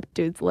babes or ripped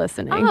dudes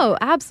listening. Oh,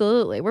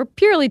 absolutely. We're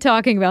purely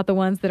talking about the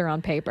ones that are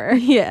on paper.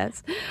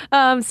 Yes.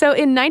 So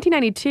in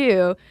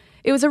 1992,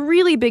 it was a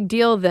really big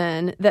deal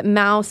then that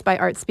Mouse by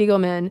Art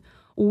Spiegelman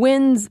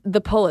wins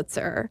the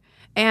Pulitzer.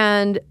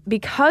 And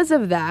because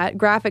of that,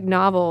 graphic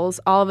novels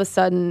all of a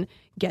sudden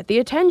get the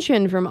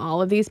attention from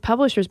all of these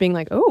publishers being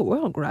like, oh,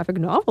 well, graphic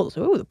novels.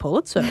 Oh, the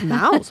Pulitzer,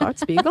 Mouse, Art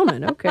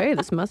Spiegelman. Okay,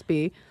 this must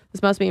be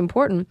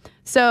important.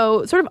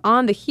 So sort of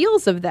on the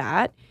heels of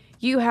that,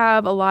 you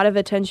have a lot of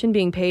attention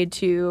being paid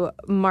to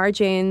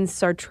Marjane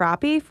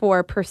Satrapi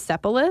for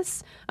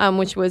Persepolis,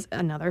 which was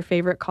another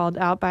favorite called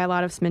out by a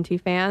lot of Sminty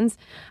fans,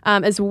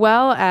 as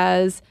well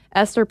as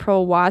Esther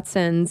Pearl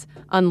Watson's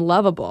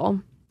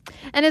Unlovable.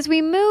 And as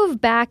we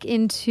move back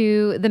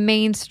into the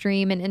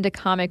mainstream and into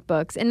comic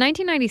books, in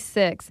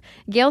 1996,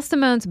 Gail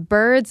Simone's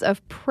Birds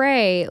of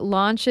Prey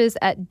launches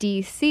at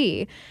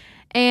DC.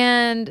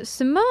 And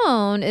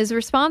Simone is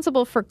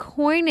responsible for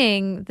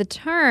coining the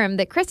term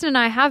that Kristen and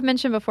I have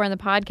mentioned before in the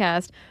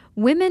podcast,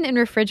 women in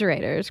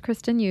refrigerators.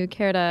 Kristen, you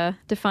care to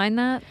define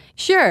that?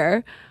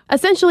 Sure.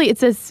 Essentially,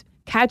 it's this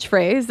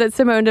catchphrase that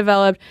Simone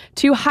developed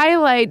to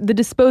highlight the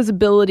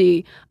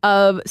disposability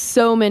of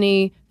so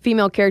many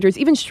female characters,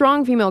 even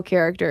strong female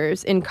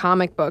characters in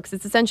comic books.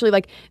 It's essentially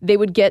like they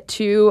would get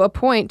to a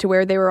point to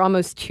where they were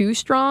almost too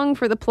strong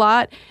for the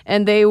plot,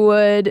 and they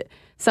would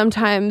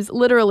sometimes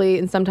literally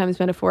and sometimes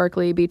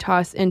metaphorically be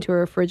tossed into a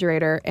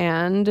refrigerator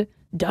and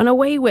done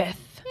away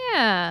with.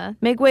 Yeah.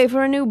 Make way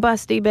for a new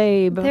busty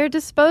babe. They're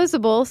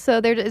disposable,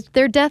 so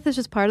their death is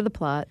just part of the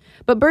plot.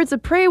 But Birds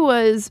of Prey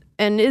was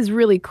and is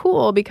really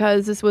cool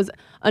because this was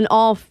an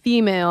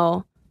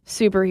all-female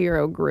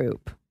superhero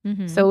group.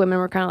 Mm-hmm. So women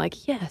were kind of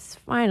like, yes,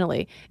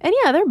 finally. And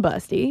yeah, they're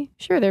busty.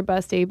 Sure, they're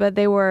busty, but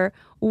they were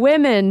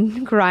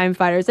women crime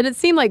fighters. And it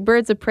seemed like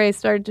Birds of Prey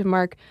started to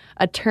mark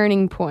a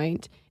turning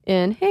point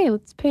in, hey,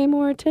 let's pay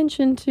more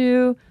attention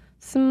to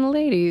some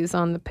ladies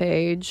on the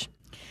page.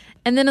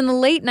 And then in the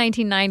late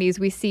 1990s,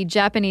 we see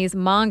Japanese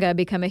manga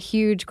become a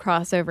huge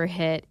crossover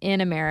hit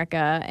in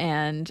America.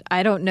 And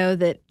I don't know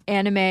that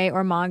anime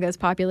or manga's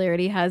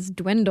popularity has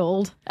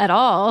dwindled at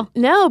all.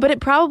 No, but it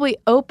probably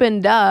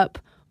opened up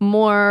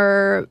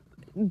more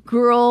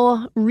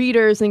girl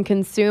readers and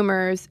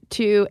consumers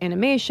to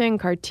animation,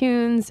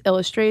 cartoons,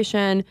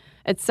 illustration,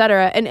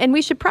 etc. And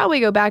we should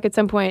probably go back at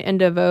some point and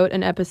devote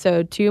an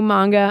episode to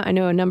manga. I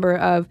know a number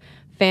of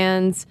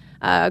fans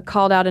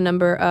called out a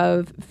number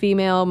of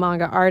female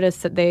manga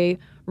artists that they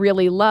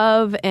really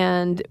love,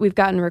 and we've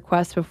gotten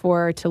requests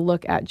before to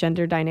look at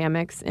gender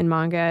dynamics in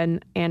manga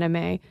and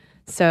anime.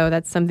 So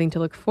that's something to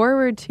look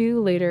forward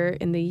to later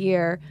in the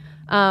year.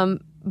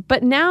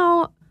 But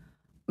now,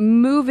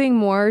 moving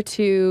more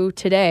to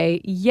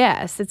today,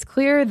 yes, it's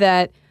clear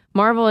that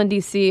Marvel and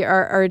DC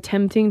are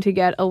attempting to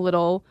get a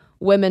little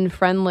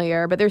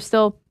women-friendlier, but there's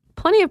still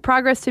plenty of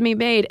progress to be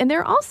made. And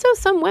there are also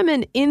some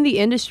women in the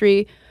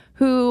industry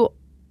who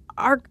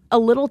are a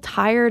little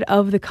tired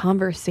of the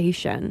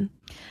conversation.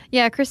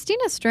 Yeah,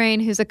 Christina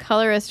Strain, who's a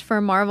colorist for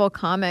Marvel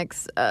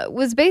Comics,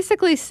 was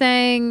basically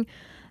saying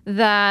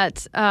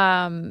that,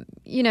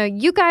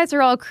 you guys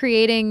are all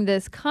creating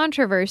this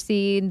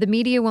controversy. The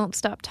media won't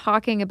stop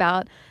talking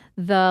about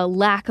the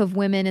lack of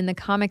women in the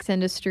comics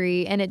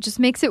industry, and it just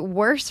makes it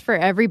worse for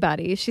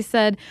everybody. She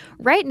said,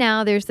 right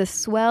now there's this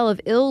swell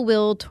of ill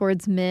will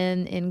towards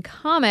men in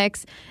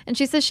comics, and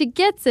she says she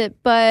gets it,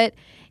 but,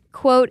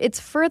 quote, it's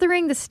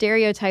furthering the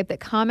stereotype that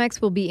comics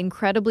will be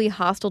incredibly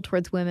hostile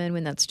towards women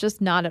when that's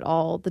just not at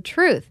all the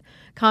truth.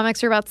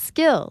 Comics are about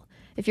skill.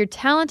 If you're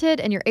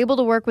talented and you're able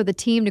to work with a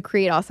team to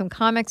create awesome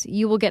comics,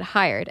 you will get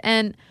hired.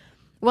 And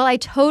while I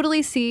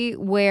totally see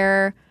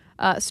where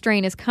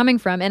Strain is coming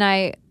from, and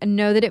I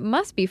know that it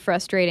must be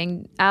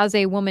frustrating as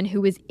a woman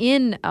who is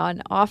in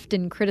an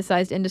often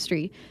criticized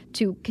industry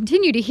to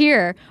continue to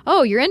hear,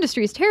 oh, your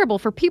industry is terrible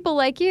for people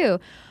like you.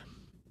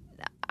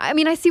 I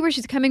mean, I see where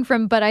she's coming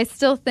from, but I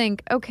still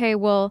think, okay,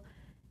 well,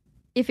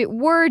 if it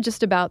were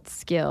just about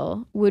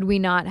skill, would we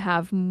not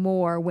have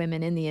more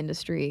women in the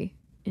industry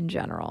in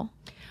general?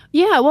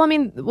 Yeah,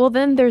 well,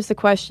 then there's the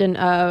question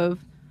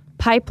of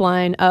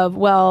pipeline of,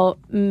 well,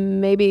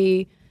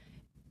 maybe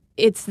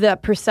it's the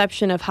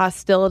perception of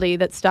hostility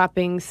that's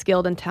stopping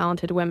skilled and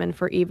talented women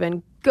for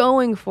even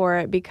going for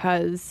it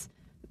because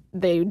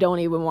they don't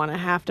even want to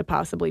have to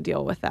possibly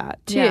deal with that,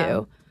 too.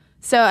 Yeah.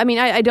 So, I mean,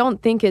 I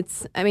don't think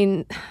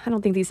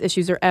these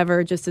issues are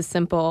ever just as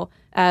simple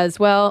as,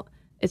 well,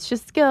 it's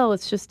just skill,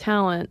 it's just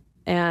talent,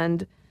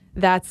 and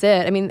that's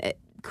it. I mean,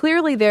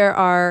 clearly there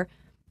are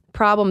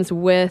problems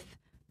with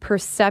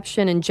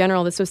perception in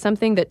general. This was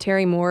something that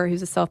Terry Moore,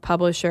 who's a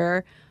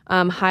self-publisher,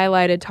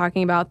 highlighted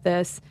talking about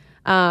this.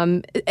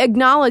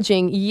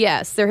 acknowledging,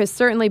 yes, there has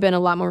certainly been a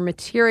lot more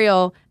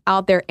material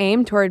out there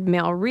aimed toward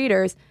male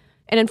readers.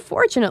 And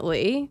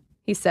unfortunately,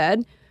 he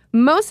said,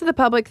 most of the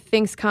public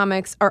thinks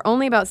comics are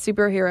only about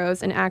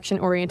superheroes and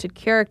action-oriented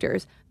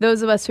characters.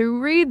 Those of us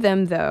who read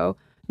them, though,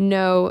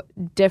 know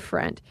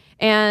different.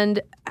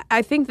 And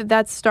I think that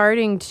that's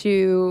starting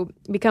to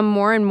become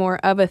more and more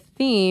of a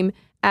theme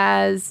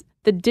as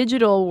the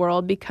digital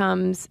world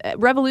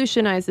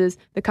revolutionizes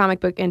the comic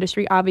book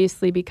industry,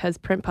 obviously because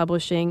print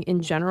publishing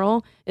in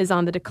general is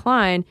on the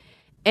decline.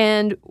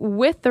 And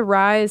with the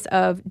rise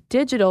of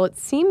digital, it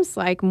seems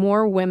like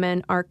more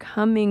women are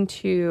coming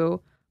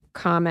to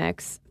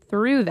comics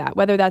through that,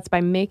 whether that's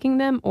by making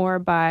them or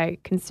by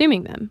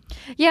consuming them.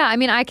 Yeah, I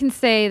mean, I can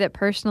say that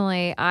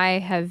personally, I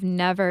have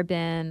never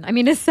been,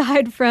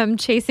 aside from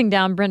chasing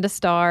down Brenda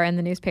Starr in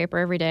the newspaper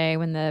every day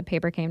when the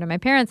paper came to my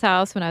parents'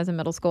 house when I was in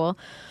middle school,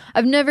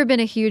 I've never been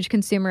a huge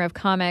consumer of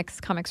comics,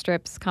 comic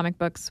strips, comic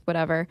books,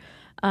 whatever.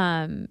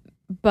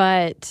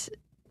 But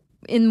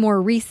in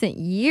more recent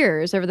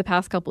years, over the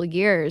past couple of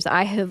years,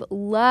 I have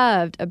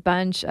loved a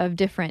bunch of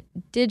different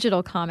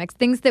digital comics,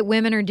 things that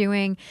women are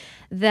doing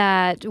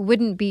that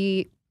wouldn't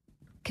be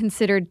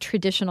considered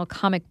traditional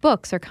comic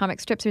books or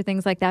comic strips or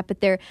things like that, but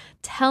they're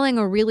telling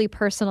a really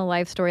personal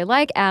life story,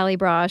 like Allie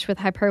Brosh with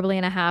Hyperbole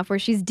and a Half, where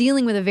she's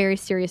dealing with a very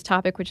serious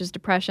topic, which is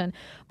depression,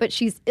 but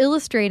she's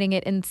illustrating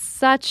it in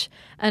such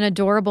an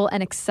adorable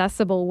and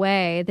accessible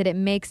way that it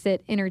makes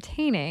it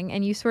entertaining,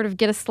 and you sort of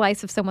get a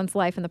slice of someone's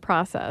life in the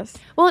process.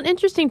 Well, and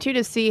interesting, too,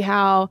 to see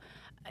how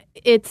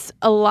it's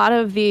a lot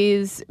of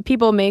these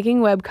people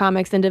making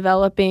webcomics and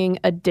developing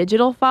a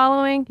digital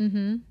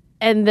following,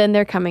 and then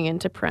they're coming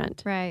into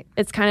print. Right.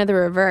 It's kind of the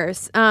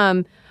reverse.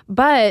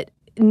 But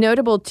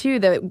notable, too,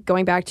 that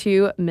going back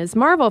to Ms.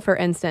 Marvel, for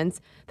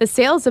instance, the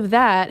sales of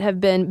that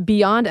have been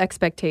beyond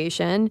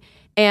expectation,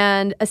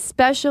 and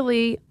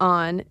especially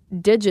on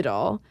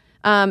digital.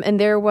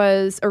 And there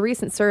was a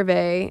recent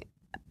survey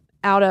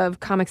out of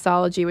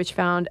Comixology which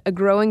found a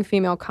growing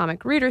female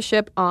comic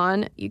readership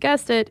on, you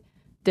guessed it,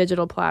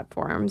 digital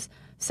platforms.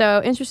 So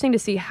interesting to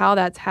see how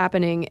that's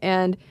happening.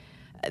 And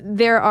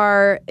there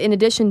are, in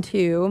addition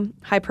to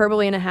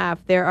Hyperbole and a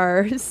Half, there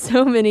are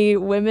so many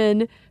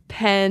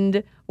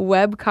women-penned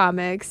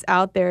webcomics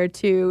out there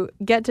to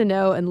get to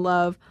know and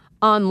love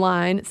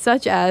online,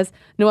 such as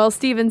Noelle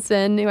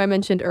Stevenson, who I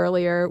mentioned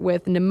earlier,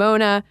 with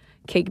Nimona,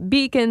 Kate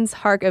Beacon's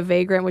Hark a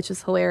Vagrant, which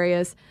is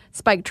hilarious,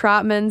 Spike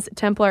Trotman's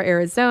Templar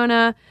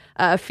Arizona,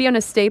 Fiona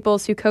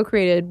Staples, who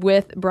co-created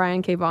with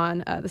Brian K.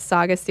 Vaughan the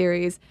Saga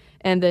series,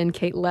 and then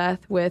Kate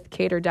Leth with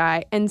Kate or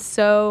Die, and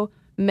so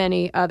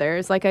many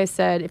others. Like I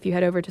said, if you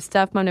head over to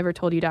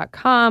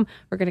stuffmomnevertoldyou.com,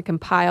 we're going to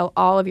compile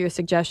all of your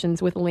suggestions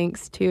with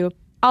links to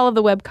all of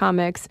the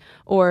webcomics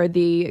or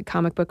the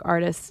comic book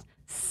artists'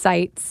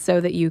 sites so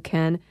that you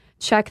can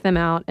check them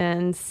out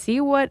and see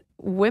what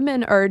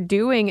women are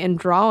doing and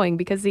drawing,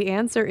 because the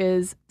answer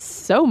is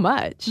so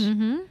much.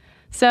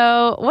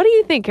 So what do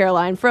you think,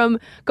 Caroline? From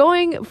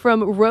going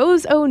from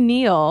Rose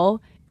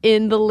O'Neal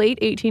in the late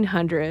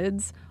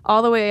 1800s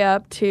all the way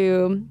up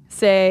to,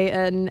 say,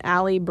 an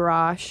Allie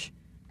Brosh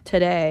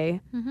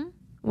today,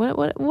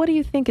 what do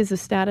you think is the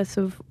status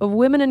of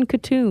women in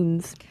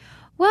cartoons?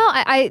 Well,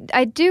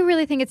 I do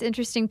really think it's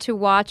interesting to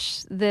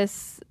watch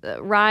this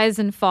rise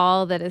and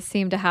fall that has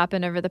seemed to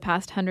happen over the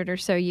past 100 or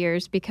so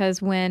years,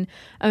 because when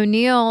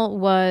O'Neal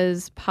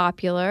was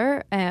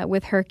popular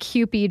with her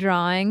Cupid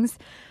drawings,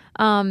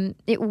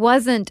 it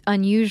wasn't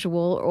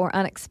unusual or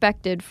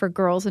unexpected for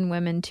girls and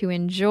women to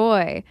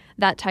enjoy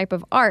that type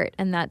of art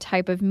and that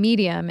type of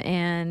medium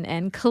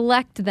and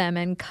collect them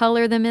and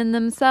color them in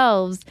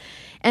themselves.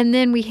 And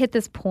then we hit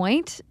this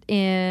point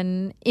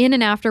in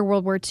and after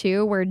World War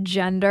II where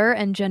gender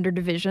and gender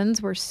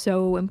divisions were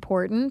so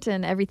important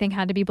and everything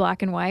had to be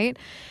black and white.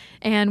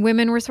 And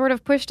women were sort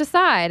of pushed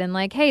aside and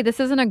like, hey, this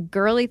isn't a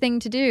girly thing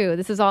to do.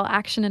 This is all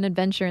action and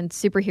adventure and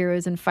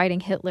superheroes and fighting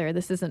Hitler.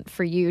 This isn't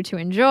for you to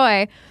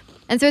enjoy.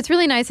 And so it's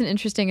really nice and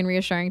interesting and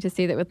reassuring to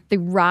see that with the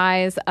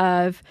rise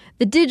of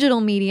the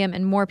digital medium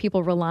and more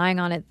people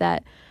relying on it,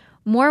 that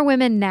more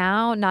women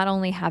now not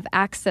only have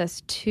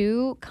access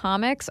to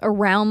comics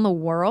around the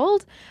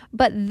world,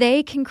 but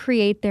they can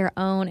create their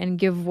own and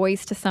give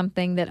voice to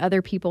something that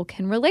other people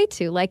can relate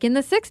to. Like in the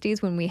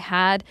 60s when we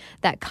had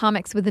that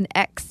comics with an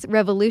X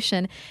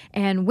revolution,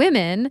 and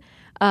women,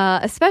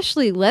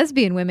 especially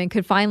lesbian women,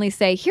 could finally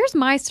say, here's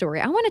my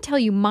story. I want to tell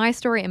you my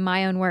story in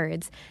my own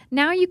words.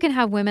 Now you can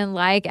have women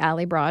like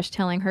Allie Brosh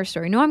telling her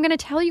story. No, I'm going to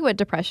tell you what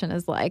depression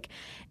is like.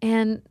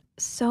 And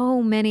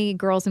so many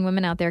girls and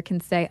women out there can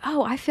say,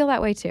 oh, I feel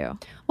that way too.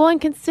 Well,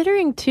 and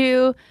considering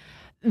too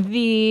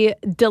the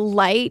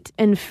delight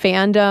and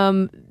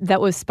fandom that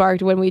was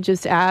sparked when we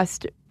just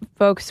asked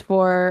folks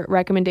for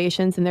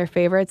recommendations and their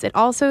favorites, it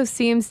also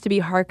seems to be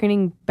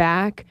hearkening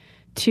back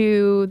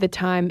to the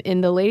time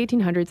in the late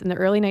 1800s and the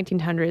early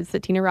 1900s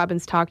that Trina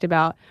Robbins talked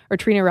about,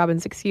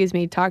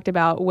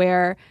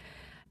 where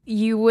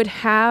you would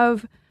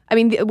have,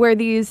 where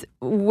these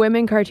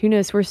women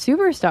cartoonists were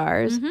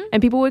superstars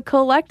and people would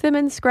collect them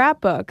in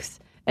scrapbooks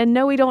And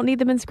no, we don't need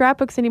them in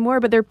scrapbooks anymore,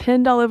 but they're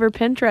pinned all over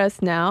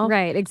Pinterest now.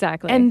 Right,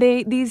 exactly. And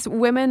these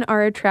women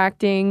are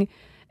attracting,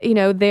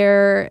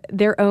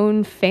 their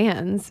own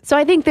fans. So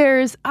I think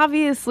there's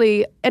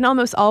obviously, and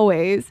almost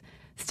always,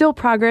 still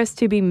progress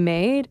to be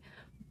made,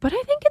 but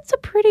I think it's a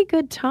pretty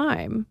good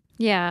time.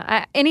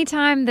 Yeah,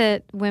 anytime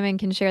that women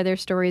can share their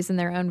stories in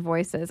their own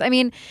voices. I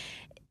mean,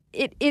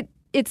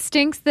 it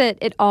stinks that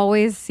it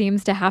always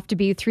seems to have to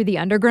be through the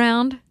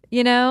underground,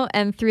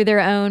 and through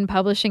their own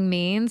publishing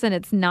means, and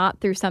it's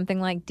not through something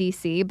like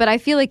DC. But I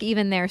feel like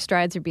even their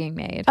strides are being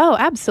made. Oh,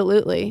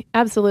 absolutely.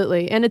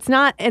 Absolutely. And it's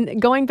not,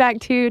 and going back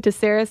to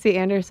Sarah C.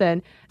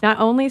 Anderson, not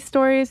only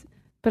stories,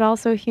 but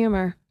also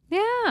humor.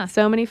 Yeah.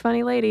 So many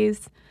funny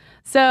ladies.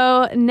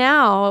 So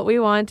now we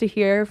want to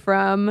hear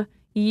from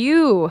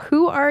you.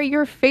 Who are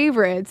your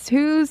favorites?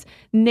 Whose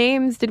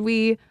names did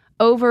we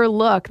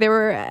overlook? There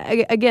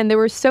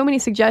were so many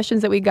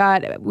suggestions that we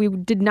got. We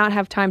did not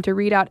have time to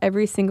read out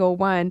every single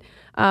one.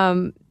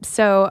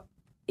 So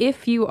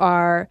if you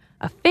are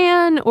a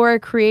fan or a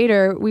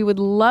creator, we would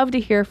love to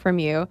hear from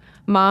you.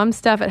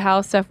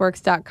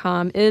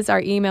 momstuff@howstuffworks.com is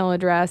our email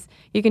address.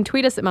 You can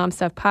tweet us at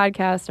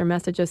momstuffpodcast or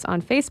message us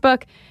on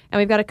Facebook. And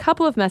we've got a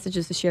couple of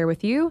messages to share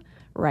with you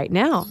right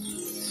now.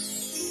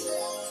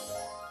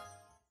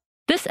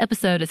 This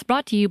episode is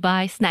brought to you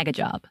by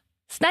Snagajob.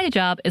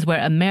 Snagajob is where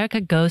America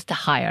goes to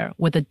hire,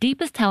 with the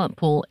deepest talent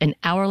pool in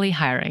hourly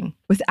hiring.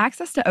 With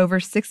access to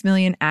over 6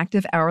 million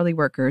active hourly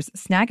workers,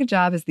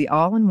 Snagajob is the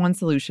all-in-one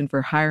solution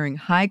for hiring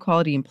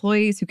high-quality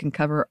employees who can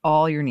cover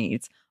all your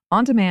needs.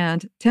 On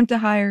demand, temp to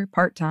hire,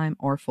 part-time,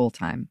 or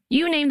full-time.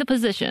 You name the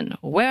position: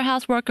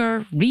 warehouse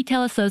worker,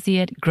 retail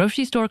associate,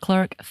 grocery store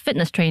clerk,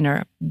 fitness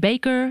trainer,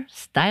 baker,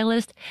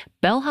 stylist,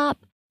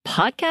 bellhop,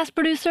 podcast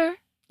producer.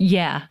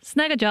 Yeah,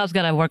 Snagajob's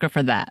got a worker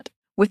for that.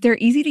 With their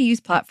easy-to-use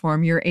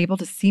platform, you're able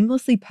to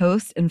seamlessly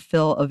post and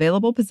fill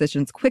available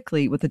positions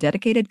quickly with a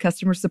dedicated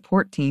customer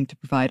support team to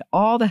provide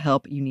all the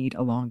help you need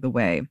along the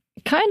way.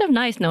 Kind of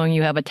nice knowing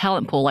you have a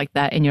talent pool like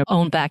that in your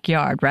own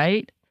backyard,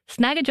 right?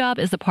 Snagajob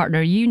is the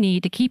partner you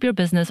need to keep your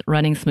business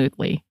running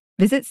smoothly.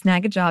 Visit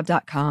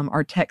snagajob.com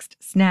or text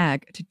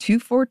SNAG to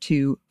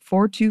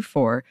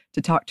 242-424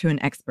 to talk to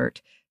an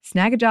expert.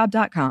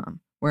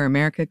 Snagajob.com, where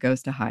America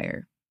goes to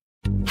hire.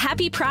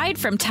 Happy Pride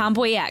from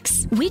Tomboy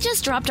X. We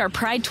just dropped our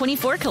Pride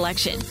 24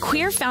 collection.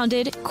 Queer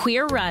founded,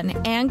 queer run,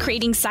 and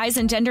creating size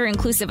and gender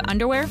inclusive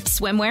underwear,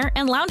 swimwear,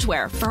 and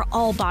loungewear for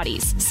all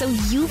bodies, so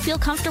you feel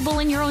comfortable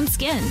in your own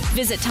skin.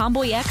 Visit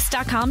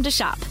tomboyx.com to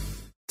shop.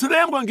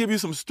 Today I'm going to give you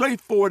some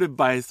straightforward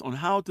advice on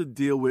how to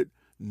deal with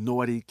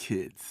naughty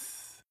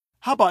kids.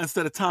 How about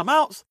instead of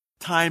timeouts,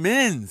 time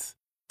ins?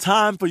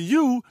 Time for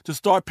you to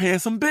start paying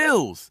some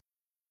bills.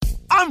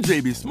 I'm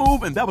JB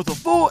Smoove, and that was a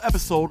full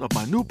episode of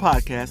my new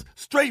podcast,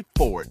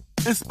 Straightforward,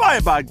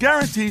 inspired by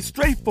guaranteed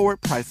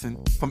straightforward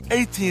pricing from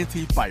AT&T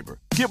Fiber.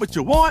 Get what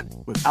you want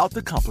without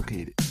the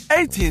complicated.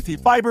 AT&T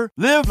Fiber,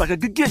 live like a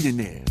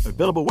gigillionaire.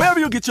 Available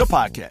wherever you get your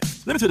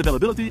podcast. Limited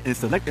availability in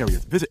select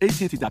areas. Visit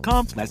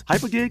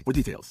AT&T.com/hypergig for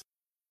details.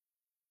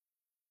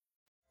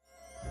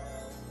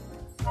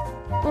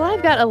 Well,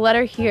 I've got a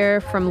letter here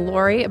from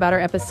Lori about our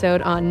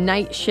episode on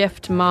night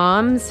shift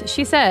moms.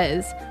 She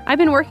says, I've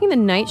been working the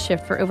night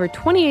shift for over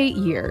 28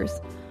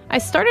 years. I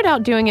started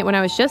out doing it when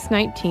I was just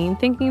 19,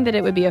 thinking that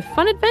it would be a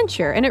fun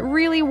adventure, and it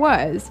really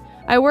was.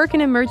 I work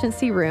in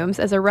emergency rooms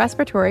as a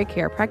respiratory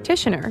care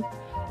practitioner.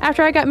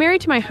 After I got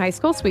married to my high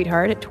school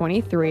sweetheart at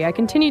 23, I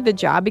continued the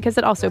job because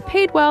it also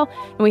paid well,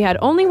 and we had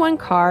only one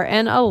car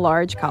and a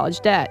large college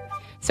debt.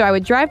 So I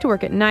would drive to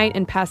work at night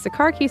and pass the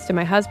car keys to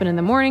my husband in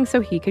the morning so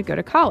he could go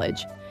to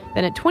college.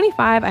 Then at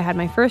 25, I had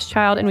my first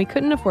child and we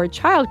couldn't afford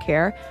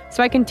childcare,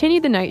 so I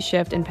continued the night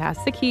shift and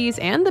passed the keys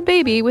and the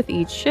baby with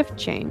each shift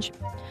change.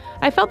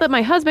 I felt that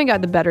my husband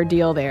got the better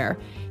deal there.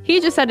 He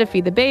just had to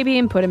feed the baby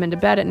and put him into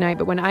bed at night,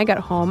 but when I got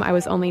home, I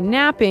was only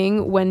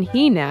napping when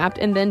he napped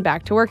and then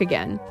back to work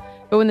again.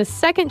 But when the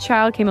second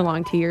child came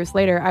along 2 years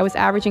later, I was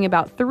averaging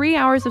about 3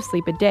 hours of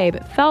sleep a day,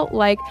 but felt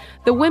like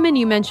the women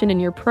you mentioned in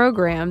your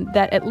program,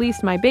 that at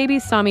least my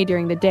babies saw me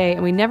during the day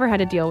and we never had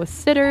to deal with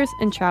sitters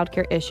and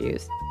childcare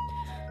issues.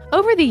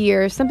 Over the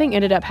years, something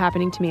ended up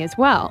happening to me as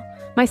well.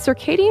 My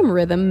circadian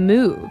rhythm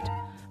moved.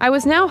 I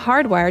was now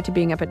hardwired to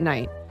being up at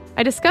night.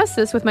 I discussed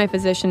this with my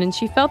physician and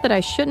she felt that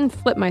I shouldn't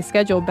flip my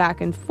schedule back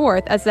and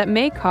forth, as that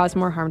may cause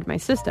more harm to my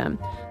system.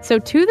 So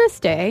to this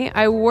day,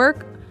 I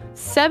work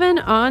 7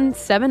 on,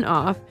 7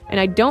 off, and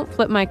I don't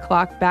flip my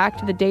clock back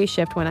to the day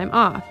shift when I'm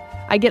off.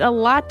 I get a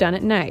lot done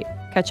at night,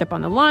 catch up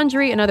on the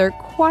laundry and other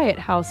quiet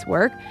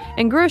housework,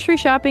 and grocery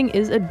shopping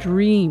is a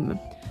dream.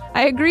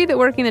 I agree that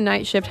working the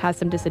night shift has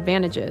some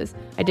disadvantages.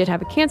 I did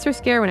have a cancer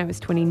scare when I was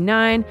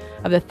 29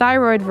 of the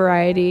thyroid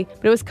variety,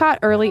 but it was caught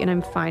early and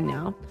I'm fine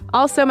now.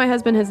 Also, my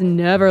husband has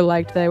never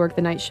liked that I work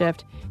the night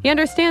shift. He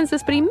understands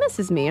this, but he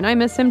misses me, and I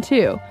miss him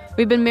too.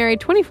 We've been married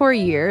 24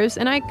 years,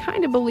 and I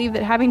kind of believe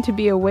that having to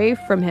be away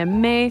from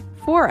him may,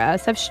 for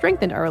us, have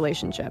strengthened our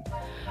relationship.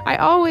 I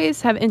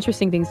always have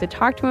interesting things to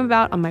talk to him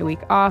about on my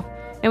week off,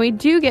 And we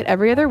do get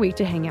every other week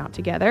to hang out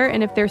together,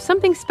 and if there's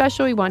something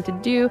special we want to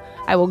do,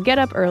 I will get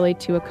up early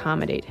to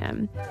accommodate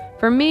him.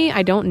 For me,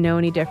 I don't know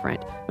any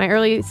different. My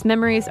earliest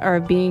memories are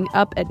of being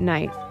up at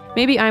night.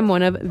 Maybe I'm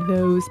one of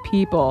those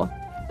people.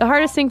 The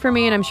hardest thing for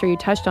me, and I'm sure you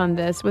touched on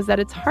this, was that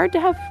it's hard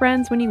to have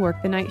friends when you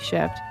work the night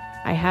shift.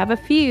 I have a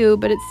few,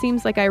 but it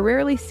seems like I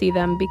rarely see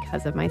them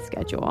because of my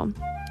schedule.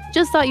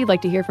 Just thought you'd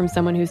like to hear from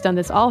someone who's done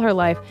this all her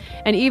life,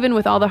 and even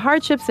with all the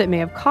hardships it may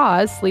have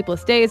caused,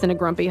 sleepless days and a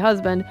grumpy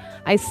husband,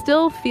 I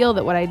still feel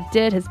that what I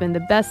did has been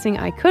the best thing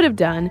I could have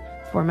done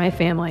for my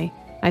family.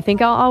 I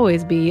think I'll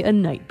always be a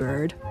night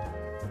bird.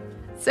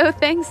 So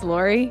thanks,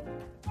 Lori.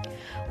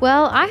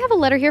 Well, I have a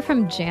letter here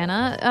from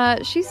Jana.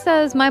 She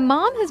says, my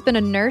mom has been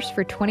a nurse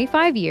for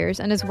 25 years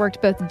and has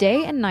worked both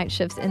day and night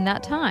shifts in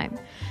that time.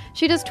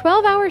 She does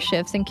 12-hour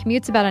shifts and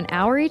commutes about an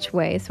hour each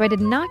way, so I did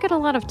not get a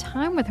lot of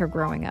time with her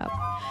growing up.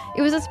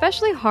 It was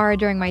especially hard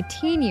during my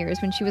teen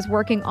years when she was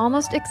working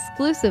almost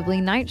exclusively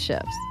night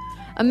shifts.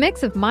 A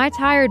mix of my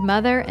tired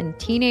mother and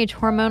teenage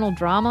hormonal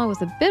drama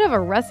was a bit of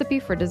a recipe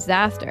for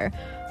disaster.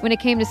 When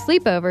it came to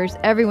sleepovers,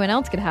 everyone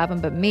else could have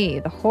them but me,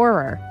 the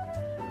horror.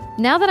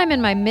 Now that I'm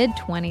in my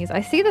mid-20s,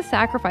 I see the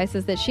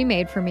sacrifices that she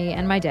made for me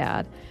and my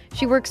dad.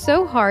 She worked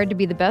so hard to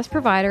be the best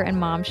provider and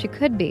mom she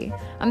could be.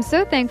 I'm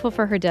so thankful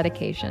for her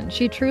dedication.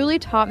 She truly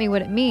taught me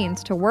what it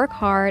means to work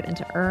hard and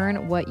to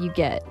earn what you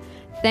get.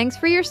 Thanks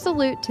for your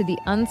salute to the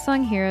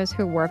unsung heroes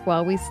who work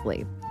while we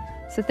sleep.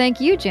 So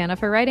thank you, Jana,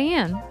 for writing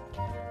in.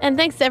 And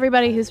thanks to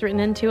everybody who's written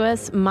into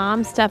us.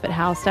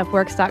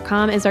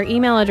 momstuff@howstuffworks.com is our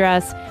email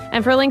address.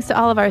 And for links to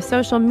all of our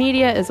social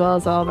media, as well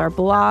as all of our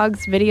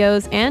blogs,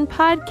 videos, and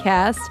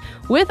podcasts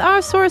with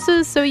our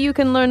sources so you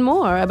can learn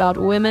more about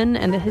women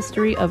and the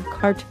history of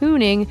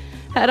cartooning,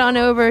 head on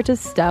over to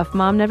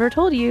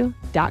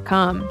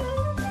stuffmomnevertoldyou.com.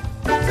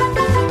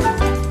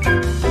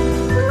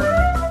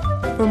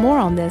 For more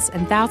on this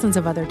and thousands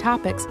of other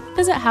topics,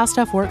 visit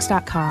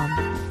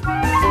howstuffworks.com.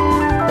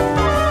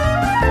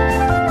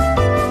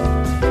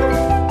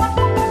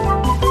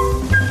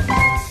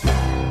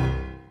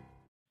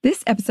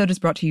 This episode is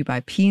brought to you by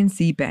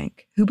PNC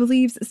Bank, who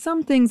believes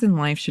some things in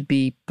life should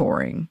be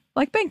boring,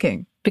 like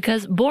banking.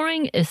 Because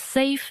boring is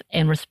safe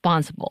and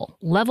responsible,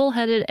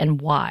 level-headed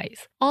and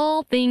wise.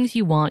 All things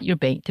you want your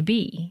bank to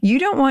be. You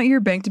don't want your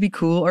bank to be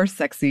cool or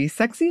sexy.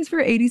 Sexy is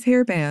for 80s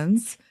hair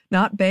bands,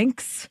 not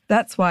banks.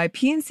 That's why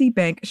PNC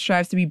Bank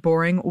strives to be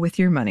boring with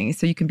your money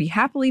so you can be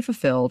happily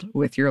fulfilled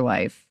with your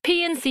life.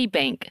 PNC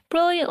Bank,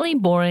 brilliantly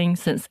boring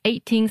since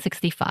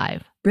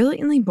 1865.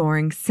 Brilliantly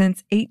Boring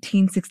Since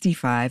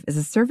 1865 is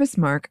a service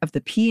mark of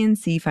the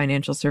PNC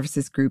Financial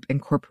Services Group,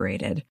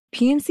 Incorporated.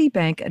 PNC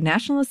Bank, a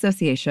National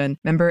Association,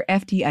 member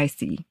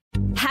FDIC.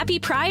 Happy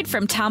Pride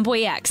from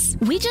Tomboy X.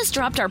 We just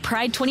dropped our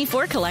Pride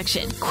 24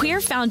 collection.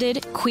 Queer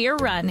founded, queer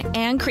run,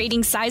 and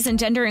creating size and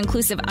gender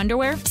inclusive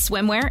underwear,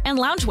 swimwear, and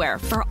loungewear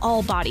for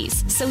all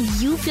bodies, so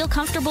you feel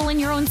comfortable in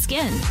your own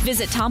skin.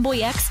 Visit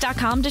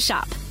tomboyx.com to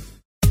shop.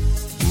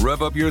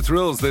 Rev up your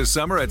thrills this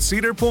summer at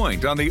Cedar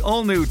Point on the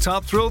all-new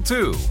Top Thrill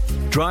 2.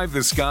 Drive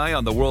the sky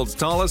on the world's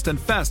tallest and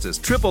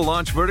fastest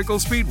triple-launch vertical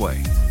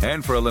speedway.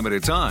 And for a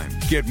limited time,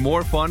 get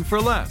more fun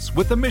for less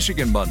with the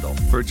Michigan Bundle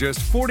for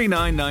just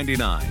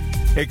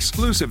 $49.99.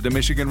 Exclusive to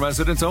Michigan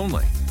residents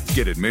only.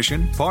 Get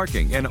admission,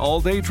 parking, and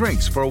all-day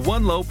drinks for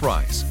one low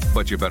price.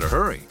 But you better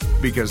hurry,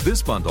 because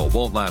this bundle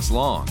won't last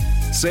long.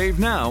 Save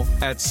now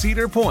at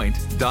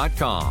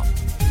cedarpoint.com.